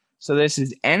hockey? So this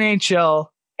is NHL,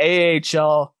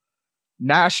 AHL,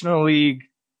 National League,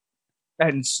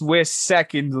 and Swiss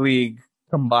Second League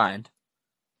combined.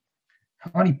 How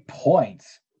many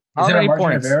points? How many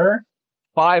points? Of error?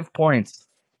 5 points.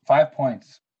 5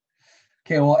 points.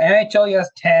 Okay, well, NHL he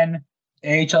has 10. AHL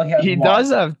he has 1. He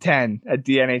does have 10 at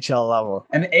the NHL level.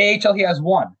 And AHL he has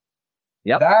 1.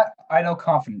 Yep. That I know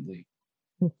confidently.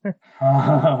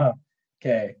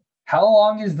 Okay. How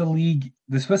long is the league?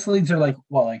 The Swiss leagues are like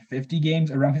 50 games,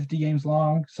 around 50 games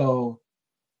long. So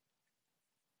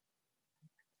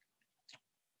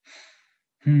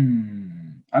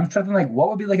I'm trying to think, like, what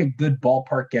would be like a good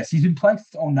ballpark guess? He's been playing since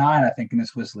 2009, I think, in the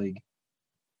Swiss league.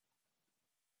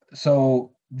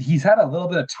 So he's had a little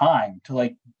bit of time to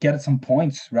like get some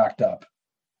points racked up.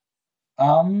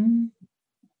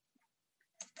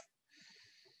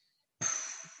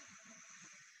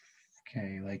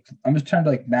 Okay, like I'm just trying to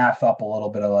like math up a little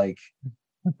bit of like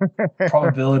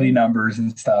probability numbers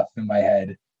and stuff in my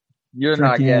head. You're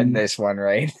not getting this one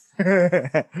right.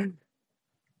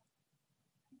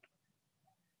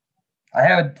 I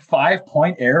have a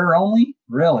 5-point error only?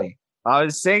 Really? I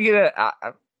was thinking that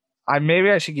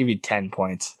maybe I should give you 10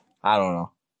 points. I don't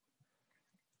know.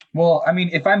 Well, I mean,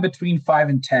 if I'm between 5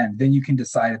 and 10, then you can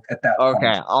decide at that point.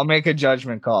 Okay, I'll make a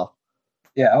judgment call.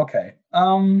 Yeah, okay.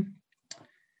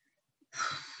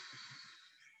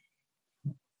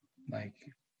 Like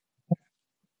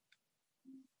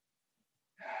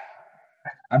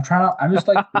I'm just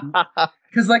like,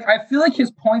 because like I feel like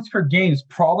his points per game is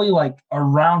probably like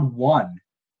around 1,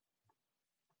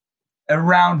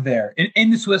 around there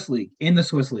in the Swiss league. In the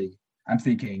Swiss league, I'm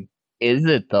thinking. Is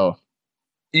it though?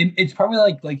 It's probably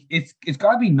like it's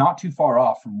got to be not too far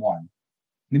off from 1,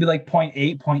 maybe like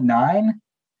 0.8, 0.9.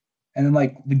 And then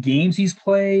like the games he's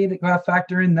played, gotta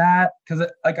factor in that because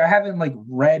like I haven't like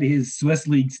read his Swiss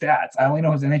league stats. I only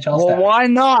know his NHL Well, stats. why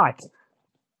not?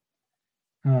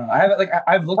 I haven't like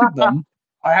I've looked at them.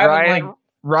 I haven't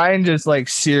Ryan just like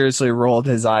seriously rolled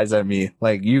his eyes at me.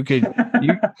 Like you could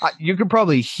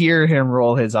probably hear him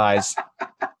roll his eyes.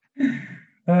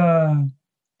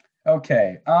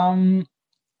 Okay. I'm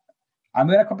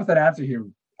gonna come up with an answer here.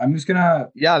 I'm just gonna.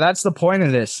 Yeah, that's the point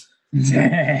of this.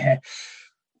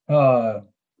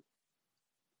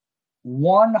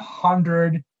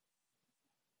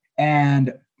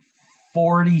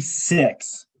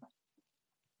 146.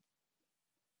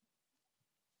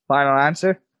 Final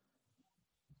answer?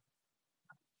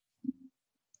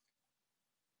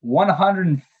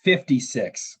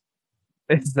 156.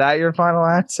 Is that your final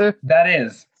answer? That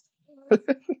is.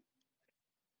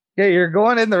 Yeah, you're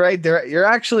going in the right direction. You're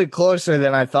actually closer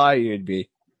than I thought you'd be.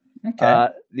 Okay.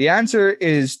 The answer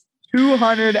is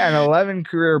 211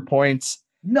 career points.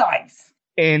 Nice.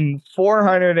 In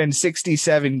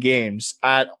 467 games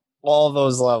at all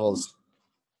those levels.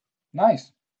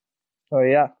 Nice. So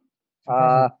yeah.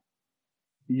 I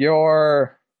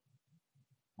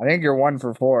think you're 1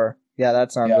 for 4. Yeah,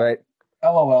 that sounds right.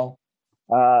 LOL.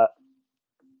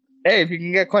 Hey, if you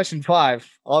can get question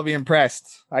 5, I'll be impressed.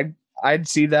 I'd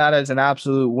see that as an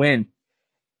absolute win.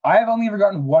 I have only ever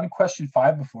gotten one question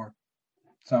 5 before.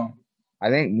 So I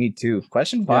think me too.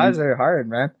 Question 5s are hard,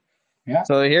 man. Yeah.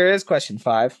 So here is question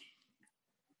 5.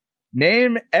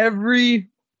 Name every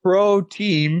pro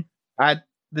team at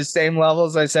the same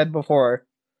levels I said before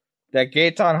that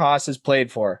Gaetan Haas has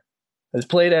played for. Has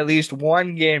played at least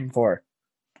one game for.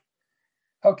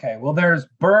 Okay, well, there's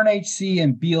Bern HC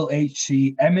and Beal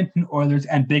HC, Edmonton Oilers,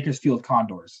 and Bakersfield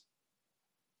Condors.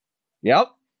 Yep.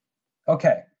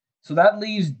 Okay, so that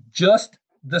leaves just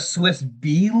the Swiss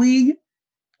B League.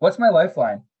 What's my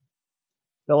lifeline?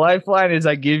 The lifeline is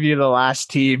I give you the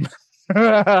last team.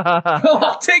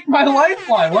 I'll take my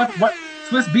lifeline. What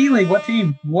Swiss B League? What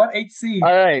team? What HC?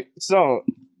 All right, so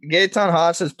Gaetan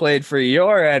Haas has played for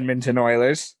your Edmonton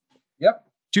Oilers. Yep.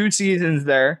 2 seasons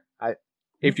there,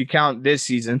 if you count this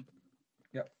season.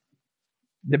 Yep.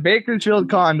 The Bakersfield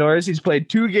Condors, he's played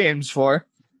 2 games for.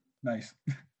 Nice.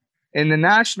 In the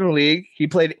National League, he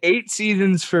played 8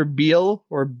 seasons for Beal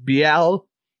or Biel.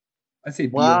 I say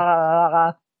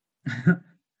Beal.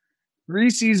 3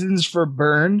 seasons for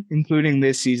Bern, including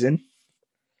this season.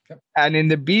 Yep. And in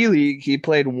the B League, he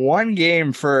played 1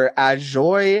 game for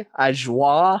Ajoie.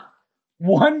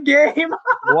 1 game?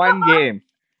 1 game.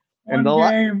 And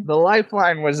game. the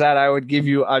lifeline was that I would give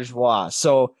you Ajoie.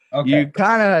 So you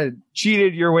kind of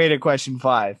cheated your way to question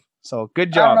 5. So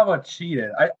good job. I don't know about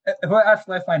cheated. If I asked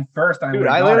lifeline first, I would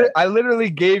have got it. I literally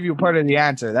gave you part of the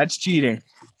answer. That's cheating.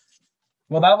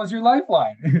 Well, that was your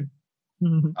lifeline.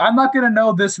 I'm not going to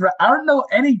know this. I don't know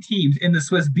any teams in the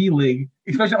Swiss B League,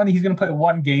 especially when he's going to play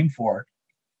 1 game for.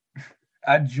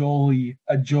 Ajoie.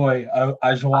 I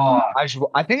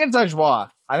think it's Ajoie.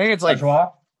 I think it's like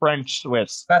Ajoie? French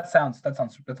Swiss. That sounds right.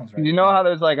 You know how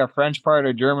there's like a French part,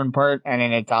 a German part, and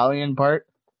an Italian part?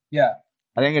 Yeah.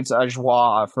 I think it's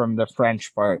Ajoie from the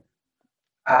French part.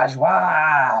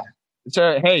 Ajoie.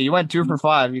 So hey, you went 2 for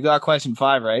 5. You got question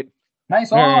 5 right.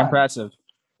 Nice. Very impressive.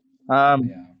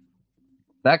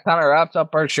 That kind of wraps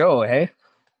up our show, hey?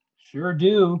 Sure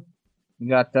do. You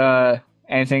got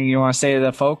anything you want to say to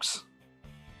the folks?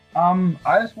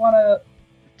 I just want to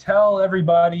tell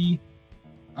everybody,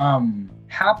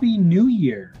 Happy New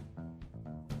Year.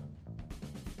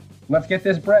 Let's get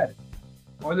this bread.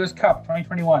 Oilers Cup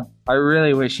 2021. I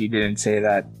really wish you didn't say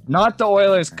that. Not the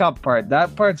Oilers Cup part.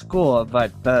 That part's cool,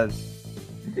 but the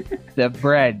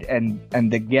bread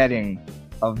and the getting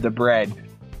of the bread.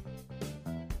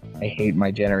 I hate my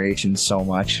generation so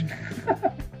much.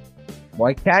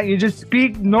 Why can't you just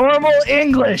speak normal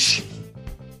English?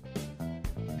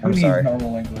 I'm sorry.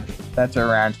 Normal English? That's a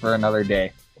rant for another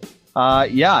day.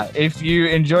 If you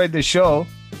enjoyed the show,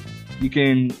 you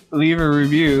can leave a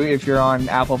review if you're on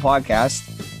Apple Podcasts.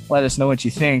 Let us know what you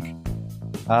think.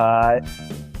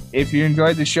 If you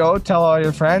enjoyed the show, tell all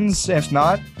your friends. If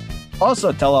not,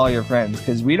 also tell all your friends,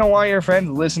 because we don't want your friends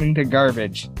listening to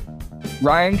garbage.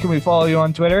 Ryan, can we follow you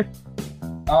on Twitter?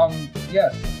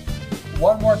 Yes.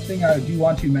 One more thing I do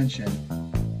want to mention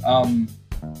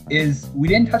is we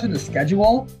didn't touch on the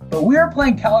schedule, but we are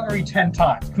playing Calgary 10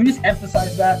 times. Can we just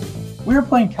emphasize that? We were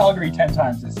playing Calgary 10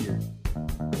 times this year.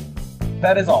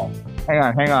 That is all.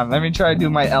 Hang on. Let me try to do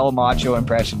my El Macho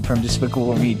impression from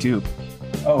Despicable Me 2.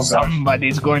 Oh, gosh.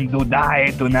 Somebody's going to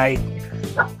die tonight.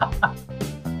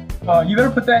 You better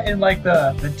put that in like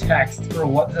the text for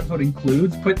what this episode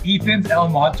includes. Put Ethan's El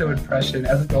Macho impression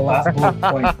as the last bullet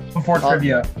point before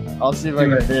trivia. I'll see if I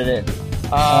can fit it in.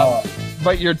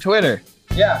 But your Twitter.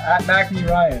 Yeah, at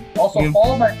MacMeRyan. Also,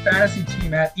 follow my fantasy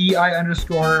team at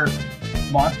EI_Monsters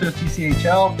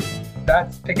CCHL.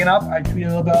 That's picking up. I tweet a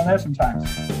little bit on there sometimes.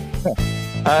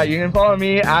 You can follow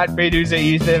me at Beduza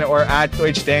Ethan or at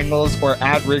Twitch Dangles or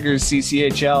at Riggers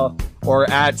CCHL or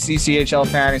at CCHL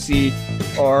Fantasy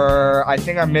or I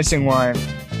think I'm missing one.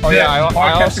 Oh yeah,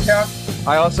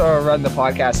 I also run the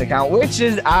podcast account, which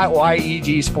is at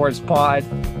YEG Sports Pod.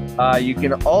 You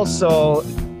can also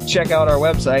check out our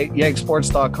website,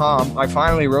 yegsports.com. I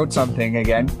finally wrote something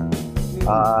again.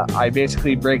 I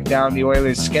basically break down the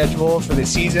Oilers' schedule for the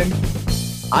season.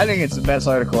 I think it's the best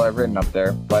article I've written up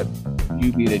there, but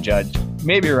you be the judge.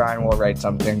 Maybe Ryan will write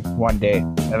something one day,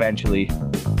 eventually.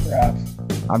 Perhaps.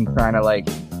 I'm trying to like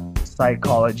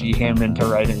psychology him into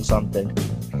writing something.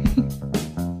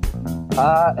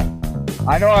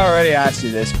 I know I already asked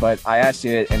you this, but I asked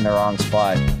you it in the wrong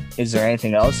spot. Is there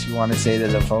anything else you want to say to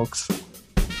the folks?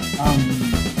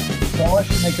 Someone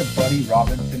should make a Buddy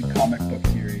Robinson comic book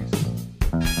series.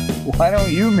 Why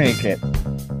don't you make it?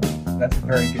 That's a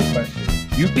very good question.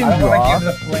 You can I don't draw. want to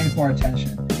give the Flames more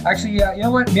attention. Actually, yeah, you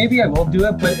know what? Maybe I will do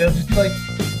it, but it'll just be like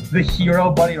the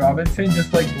hero Buddy Robinson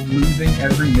just like losing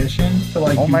every mission to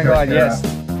like. Oh my god, yes.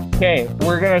 Okay,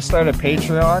 we're gonna start a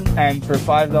Patreon, and for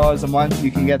 $5 a month,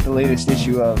 you can get the latest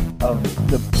issue of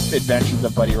the Adventures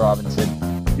of Buddy Robinson.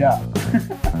 Yeah.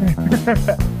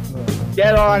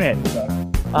 Get on it.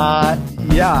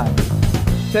 Yeah.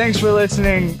 Thanks for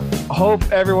listening. Hope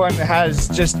everyone has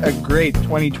just a great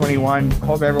 2021.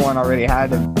 Hope everyone already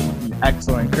had an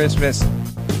excellent Christmas.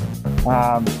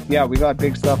 Yeah, we got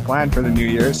big stuff planned for the new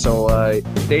year, so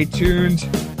stay tuned.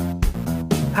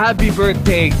 Happy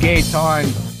birthday,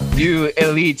 Gaetan, you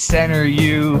elite center,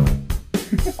 you.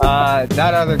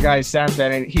 That other guy, Sam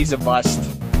Bennett, he's a bust.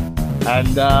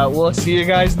 And we'll see you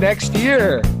guys next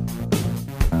year.